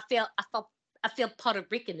feel Puerto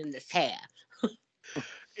Rican in this hair.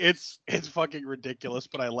 It's fucking ridiculous,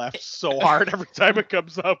 but I laugh so hard every time it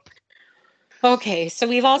comes up. Okay, so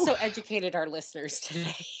we've also educated our listeners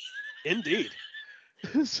today. Indeed.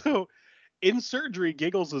 So, in surgery,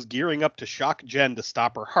 Giggles is gearing up to shock Jen to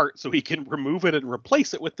stop her heart so he can remove it and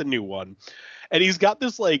replace it with the new one. And he's got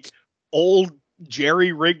this like old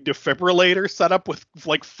jerry-rigged defibrillator set up with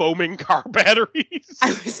like foaming car batteries.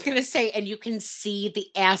 I was gonna say, and you can see the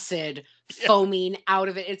acid foaming out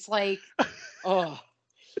of it. It's like, oh.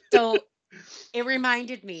 So it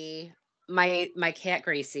reminded me, my cat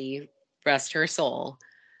Gracie, rest her soul.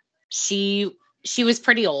 She was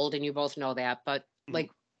pretty old, and you both know that, but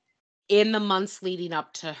like in the months leading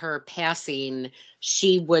up to her passing,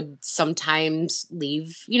 she would sometimes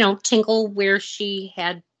leave, Tinkle where she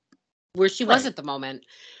was at the moment.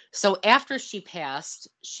 So after she passed,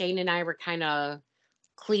 Shane and I were kind of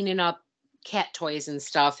cleaning up cat toys and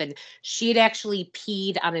stuff, and she'd actually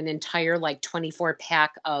peed on an entire like 24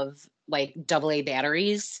 pack of like AA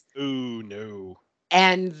batteries. Ooh, no.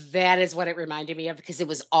 And that is what it reminded me of, because it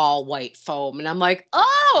was all white foam, and I'm like,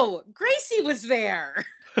 oh, Gracie was there.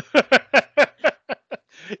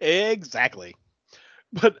 Exactly.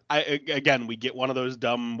 But again, we get one of those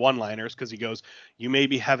dumb one-liners because he goes, "You may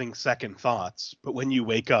be having second thoughts, but when you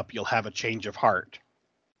wake up, you'll have a change of heart."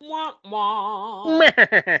 Wah, wah.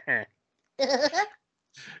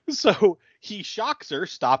 So he shocks her,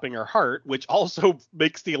 stopping her heart, which also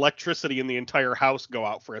makes the electricity in the entire house go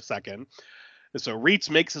out for a second. And so Reitz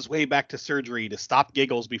makes his way back to surgery to stop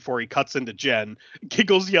Giggles before he cuts into Jen.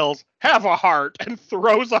 Giggles yells, "Have a heart," and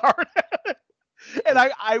throws a heart at it. And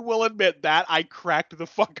I will admit that I cracked the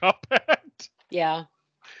fuck up at. Yeah.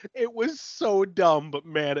 It was so dumb, but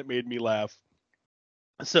man, it made me laugh.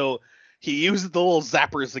 So he uses the little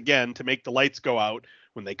zappers again to make the lights go out.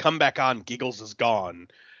 When they come back on, Giggles is gone.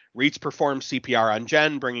 Reitz performs CPR on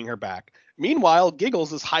Jen, bringing her back. Meanwhile,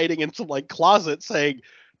 Giggles is hiding in some like closet saying,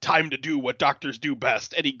 "Time to do what doctors do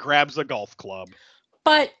best," and he grabs a golf club.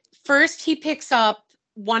 But first he picks up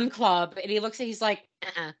one club and he looks at, he's like,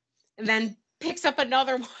 and then picks up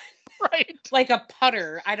another one. Right. Like a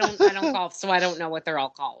putter. I don't golf, so I don't know what they're all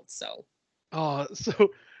called. So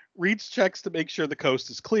So Reitz checks to make sure the coast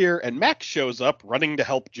is clear, and Max shows up running to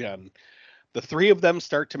help Jen. The three of them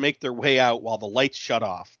start to make their way out while the lights shut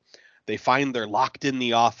off. They find they're locked in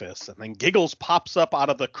the office, and then Giggles pops up out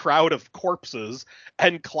of the crowd of corpses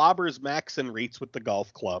and clobbers Max and Reitz with the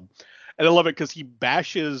golf club. And I love it because he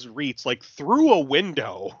bashes Reitz like through a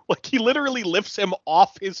window. Like he literally lifts him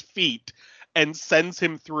off his feet and sends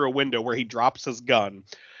him through a window where he drops his gun.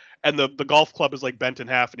 And the golf club is like bent in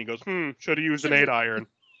half, and he goes, should have used an 8-iron.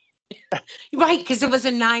 Right, because it was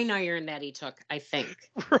a 9-iron that he took, I think.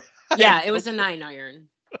 Right. Yeah, it was a 9-iron.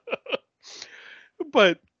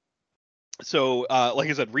 But so, like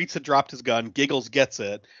I said, Reitz had dropped his gun. Giggles gets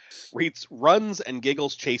it. Reitz runs, and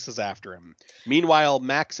Giggles chases after him. Meanwhile,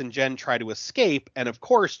 Max and Jen try to escape, and of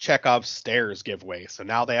course, Chekhov's stairs give way. So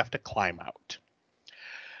now they have to climb out.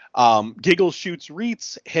 Giggles shoots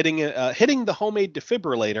Reitz, hitting the homemade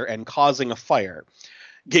defibrillator and causing a fire.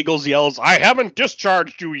 Giggles yells, "I haven't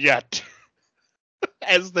discharged you yet."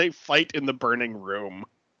 as they fight in the burning room.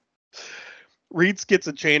 Reitz gets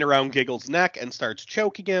a chain around Giggles' neck and starts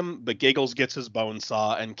choking him, but Giggles gets his bone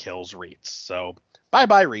saw and kills Reitz. So,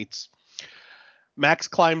 bye-bye, Reitz. Max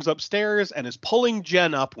climbs upstairs and is pulling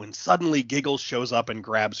Jen up when suddenly Giggles shows up and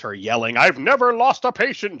grabs her, yelling, "I've never lost a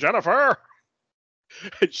patient, Jennifer!"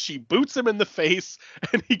 And she boots him in the face,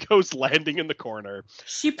 and he goes landing in the corner.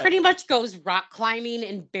 She pretty much goes rock climbing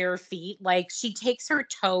in bare feet. Like, she takes her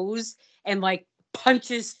toes and, like,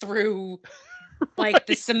 punches through, like,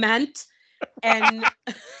 the cement and,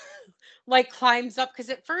 like, climbs up. Because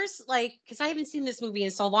at first, like, because I haven't seen this movie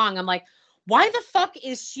in so long, I'm like, why the fuck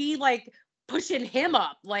is she, like, pushing him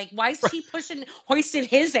up? Like, why is she hoisting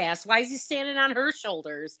his ass? Why is he standing on her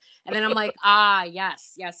shoulders? And then I'm like,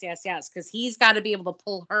 yes, because he's got to be able to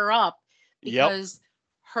pull her up because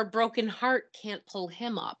her broken heart can't pull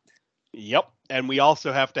him up. Yep. And we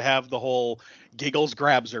also have to have the whole Giggles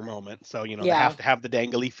grabs her moment. So, they have to have the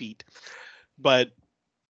dangly feet. But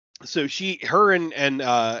so her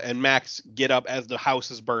and Max get up as the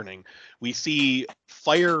house is burning. We see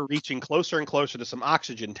fire reaching closer and closer to some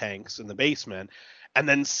oxygen tanks in the basement, and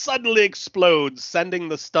then suddenly explodes, sending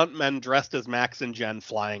the stuntmen dressed as Max and Jen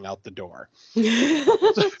flying out the door.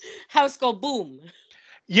 House go boom.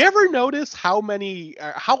 You ever notice how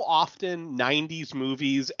often 90s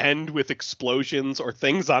movies end with explosions or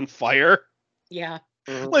things on fire? Yeah.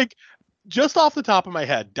 Like, just off the top of my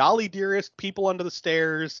head, Dolly Dearest, People Under the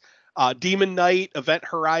Stairs, Demon Knight, Event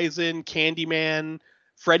Horizon, Candyman,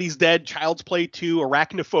 Freddy's Dead, Child's Play 2,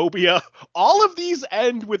 Arachnophobia. All of these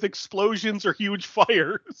end with explosions or huge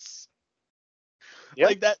fires. Yep.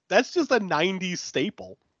 Like that's just a 90s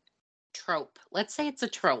staple. Trope. Let's say it's a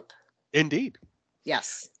trope. Indeed.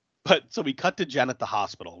 Yes. But so we cut to Jen at the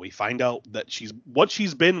hospital. We find out that what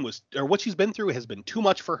she's been through has been too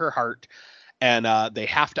much for her heart. And they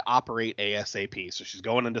have to operate ASAP. So she's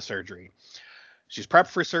going into surgery. She's prepped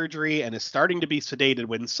for surgery and is starting to be sedated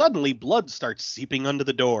when suddenly blood starts seeping under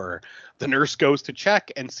the door. The nurse goes to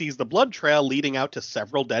check and sees the blood trail leading out to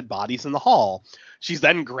several dead bodies in the hall. She's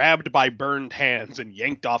then grabbed by burned hands and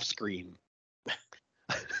yanked off screen.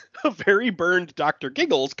 A very burned Dr.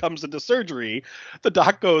 Giggles comes into surgery. The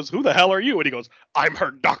doc goes, "Who the hell are you?" And he goes, "I'm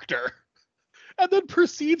her doctor." And then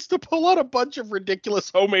proceeds to pull out a bunch of ridiculous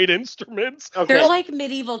homemade instruments. Okay. They're like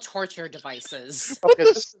medieval torture devices. Okay,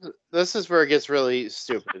 this is where it gets really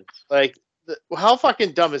stupid. Like, how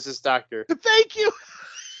fucking dumb is this doctor? Thank you.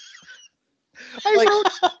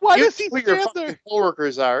 Why does he stand your there?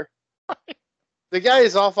 Co-workers are. The guy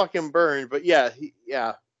is all fucking burned, but he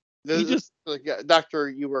just the doctor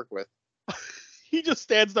you work with. He just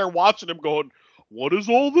stands there watching him, going, "What is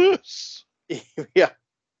all this?" Yeah.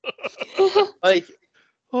 Like,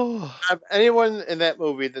 anyone in that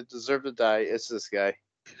movie that deserved to die, it's this guy.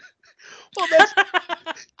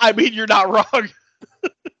 Well, you're not wrong.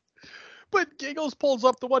 But Giggles pulls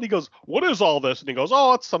up the one. He goes, "What is all this?" And he goes,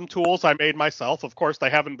 "Oh, it's some tools I made myself. Of course, they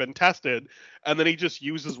haven't been tested." And then he just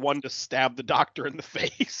uses one to stab the doctor in the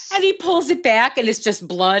face. And he pulls it back, and it's just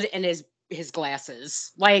blood and his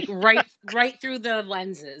glasses, like right through the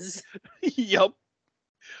lenses. Yep.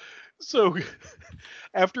 So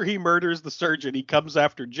after he murders the surgeon, he comes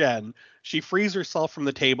after Jen. She frees herself from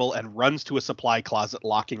the table and runs to a supply closet,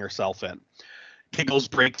 locking herself in. Giggles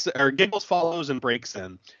follows and breaks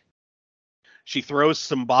in. She throws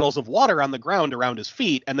some bottles of water on the ground around his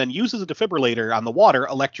feet and then uses a defibrillator on the water,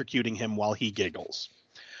 electrocuting him while he giggles.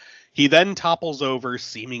 He then topples over,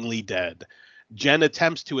 seemingly dead. Jen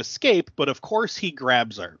attempts to escape, but of course he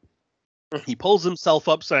grabs her. He pulls himself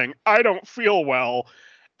up, saying, "I don't feel well."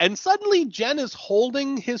 And suddenly Jen is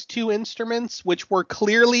holding his two instruments, which were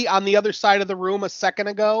clearly on the other side of the room a second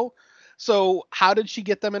ago. So how did she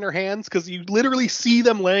get them in her hands? Because you literally see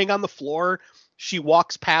them laying on the floor. She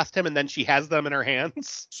walks past him and then she has them in her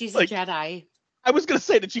hands. She's a Jedi. I was going to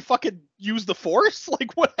say, did she fucking use the Force?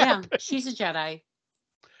 Like, what happened? Yeah, she's a Jedi.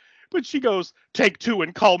 But she goes, "Take two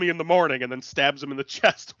and call me in the morning," and then stabs him in the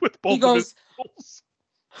chest with both of his tools.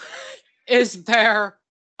 "Is there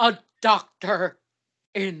a doctor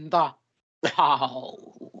in the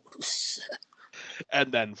house?"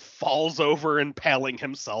 And then falls over, impaling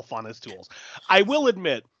himself on his tools. I will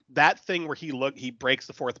admit, that thing where he breaks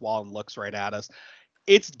the fourth wall and looks right at us,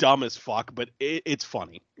 it's dumb as fuck, but it's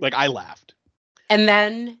funny. Like, I laughed. And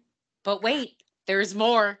then, but wait, there's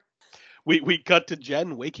more. We cut to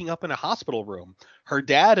Jen waking up in a hospital room. Her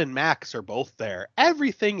dad and Max are both there.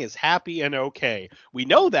 Everything is happy and okay. We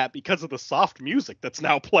know that because of the soft music that's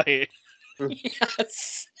now playing.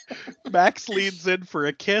 Yes. Max leans in for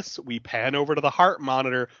a kiss. We pan over to the heart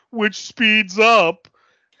monitor, which speeds up.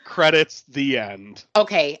 Credits, the end.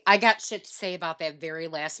 Okay, I got shit to say about that very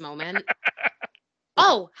last moment.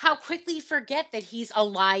 Oh, how quickly forget that he's a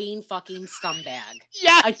lying fucking scumbag.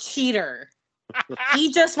 Yes! A cheater.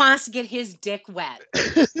 He just wants to get his dick wet.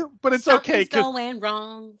 But it's okay. Something's going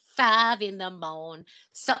wrong. 5 a.m.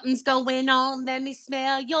 Something's going on. Let me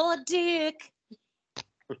smell your dick.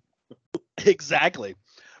 Exactly.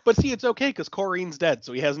 But see, it's okay because Corrine's dead,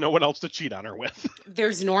 so he has no one else to cheat on her with.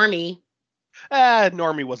 There's Normie.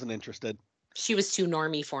 Normie wasn't interested. She was too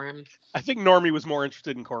normie for him. I think Normie was more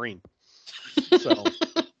interested in Corrine. So,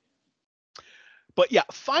 but yeah,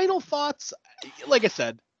 final thoughts. Like I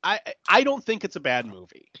said, I don't think it's a bad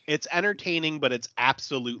movie. It's entertaining, but it's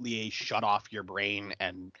absolutely a shut off your brain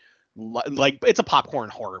and like it's a popcorn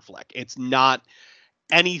horror flick. It's not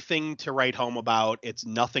anything to write home about. It's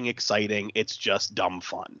nothing exciting. It's just dumb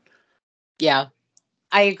fun. Yeah,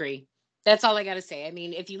 I agree. That's all I got to say. I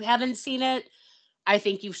mean, if you haven't seen it, I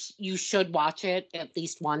think you should watch it at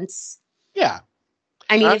least once. Yeah.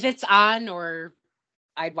 I mean, if it's on, or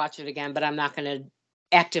I'd watch it again, but I'm not going to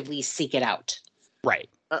actively seek it out. Right.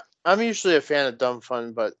 I'm usually a fan of dumb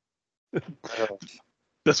fun, but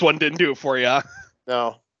this one didn't do it for you.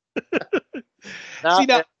 No. Not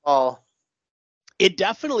at all. It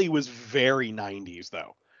definitely was very 90s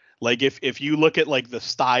though. Like if you look at like the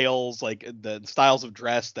styles, like the styles of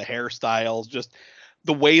dress, the hairstyles, just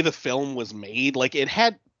the way the film was made, like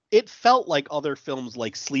it felt like other films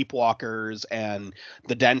like Sleepwalkers and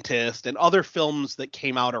The Dentist and other films that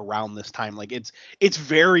came out around this time. Like it's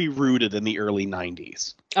very rooted in the early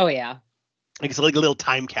 90s. Oh yeah. Like it's like a little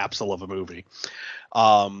time capsule of a movie.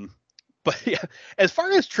 But yeah, as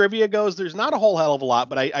far as trivia goes, there's not a whole hell of a lot,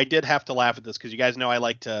 but I did have to laugh at this because you guys know I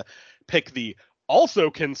like to pick the also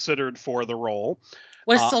considered for the role.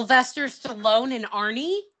 Was Sylvester Stallone and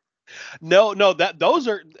Arnie? No, those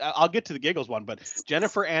are. I'll get to the Giggles one, but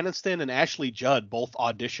Jennifer Aniston and Ashley Judd both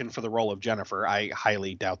auditioned for the role of Jennifer. I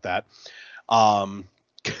highly doubt that.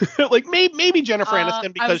 Like maybe Jennifer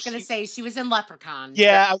Aniston because I was going to say she was in Leprechaun.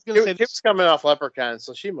 Yeah, I was going to say it was coming off Leprechaun,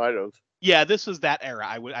 so she might have. Yeah, this was that era.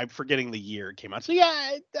 I'm forgetting the year it came out. So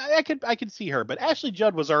yeah, I could see her, but Ashley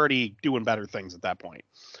Judd was already doing better things at that point.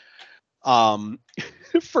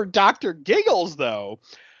 For Dr. Giggles though,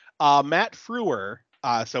 Matt Frewer,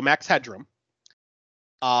 so Max Headroom,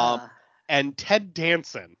 and Ted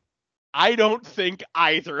Danson. I don't think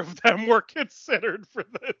either of them were considered for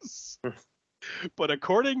this, but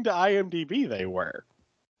according to IMDb, they were.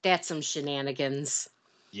 That's some shenanigans.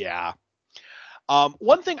 Yeah.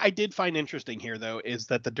 One thing I did find interesting here, though, is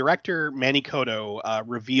that the director, Manny Cotto,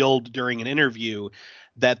 revealed during an interview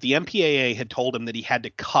that the MPAA had told him that he had to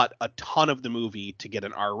cut a ton of the movie to get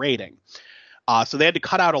an R rating. So they had to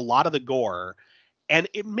cut out a lot of the gore. And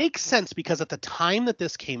it makes sense because at the time that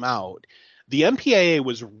this came out, the MPAA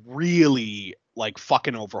was really like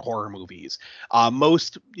fucking over horror movies.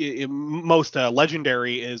 Most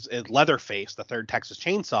legendary is Leatherface, the third Texas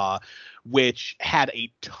Chainsaw, which had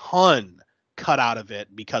a ton cut out of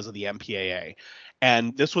it because of the MPAA,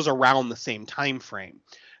 and this was around the same time frame.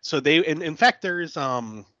 So they, in fact, there's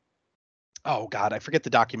oh god, I forget the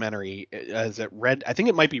documentary. Is it Red? I think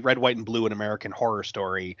it might be Red, White, and Blue: An American Horror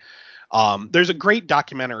Story. There's a great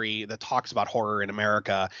documentary that talks about horror in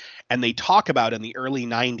America, and they talk about in the early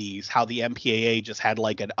 90s how the MPAA just had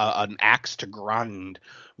like an axe to grind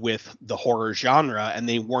with the horror genre, and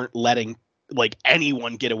they weren't letting like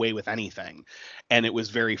anyone get away with anything. And it was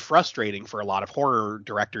very frustrating for a lot of horror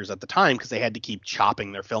directors at the time because they had to keep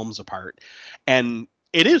chopping their films apart. And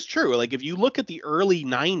it is true. Like if you look at the early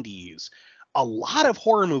 90s, a lot of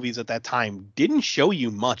horror movies at that time didn't show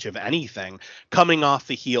you much of anything coming off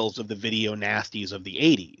the heels of the video nasties of the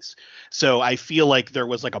 80s. So I feel like there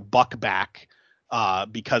was like a buck back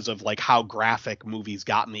because of like how graphic movies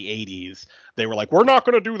got in the 80s. They were like, we're not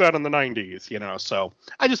going to do that in the 90s, you know? So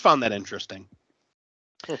I just found that interesting.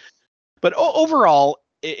 But overall,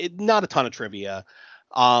 not a ton of trivia.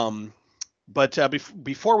 But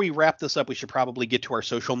before we wrap this up, we should probably get to our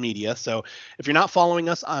social media. So if you're not following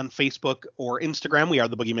us on Facebook or Instagram, we are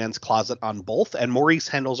the Boogeyman's Closet on both. And Maurice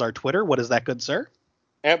handles our Twitter. What is that, good sir?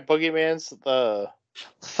 At Boogeyman's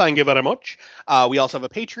Thank you very much. We also have a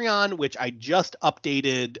Patreon, which I just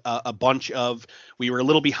updated a bunch of. We were a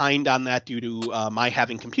little behind on that due to my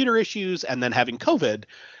having computer issues and then having COVID.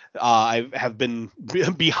 I have been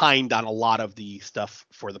behind on a lot of the stuff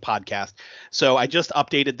for the podcast. So I just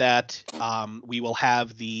updated that. We will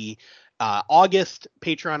have the August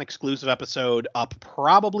Patreon exclusive episode up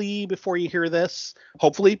probably before you hear this,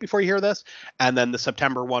 hopefully before you hear this, and then the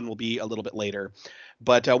September one will be a little bit later.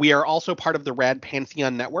 But we are also part of the Rad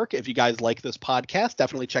Pantheon Network. If you guys like this podcast,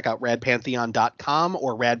 definitely check out radpantheon.com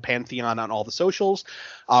or Rad Pantheon on all the socials,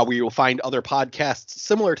 where you will find other podcasts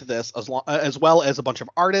similar to this, as well as a bunch of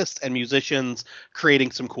artists and musicians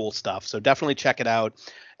creating some cool stuff. So definitely check it out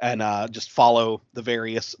and just follow the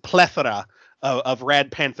various plethora of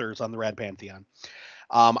Rad Panthers on the Rad Pantheon.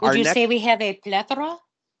 Would you say we have a plethora?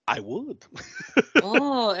 I would.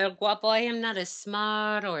 Oh, El Guapo, I am not as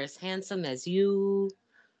smart or as handsome as you.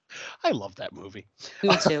 I love that movie.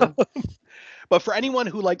 Me too. But for anyone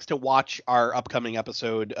who likes to watch our upcoming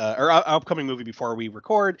episode or our upcoming movie before we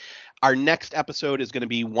record, our next episode is going to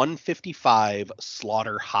be 155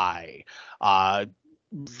 Slaughter High.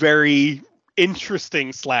 Very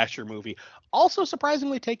interesting slasher movie. Also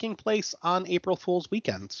surprisingly taking place on April Fool's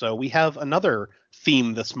weekend. So we have another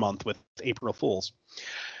theme this month with April Fools.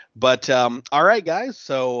 But all right, guys.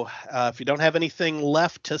 So if you don't have anything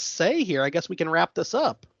left to say here, I guess we can wrap this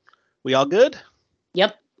up. We all good?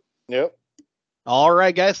 Yep. Yep. All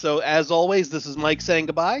right, guys. So as always, this is Mike saying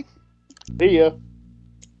goodbye. See ya.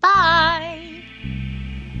 Bye.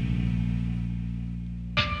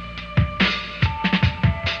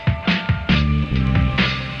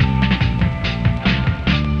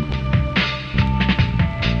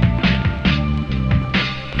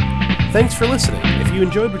 Thanks for listening. If you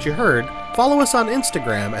enjoyed what you heard, follow us on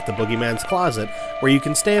Instagram at The Boogeyman's Closet, where you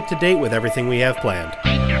can stay up to date with everything we have planned.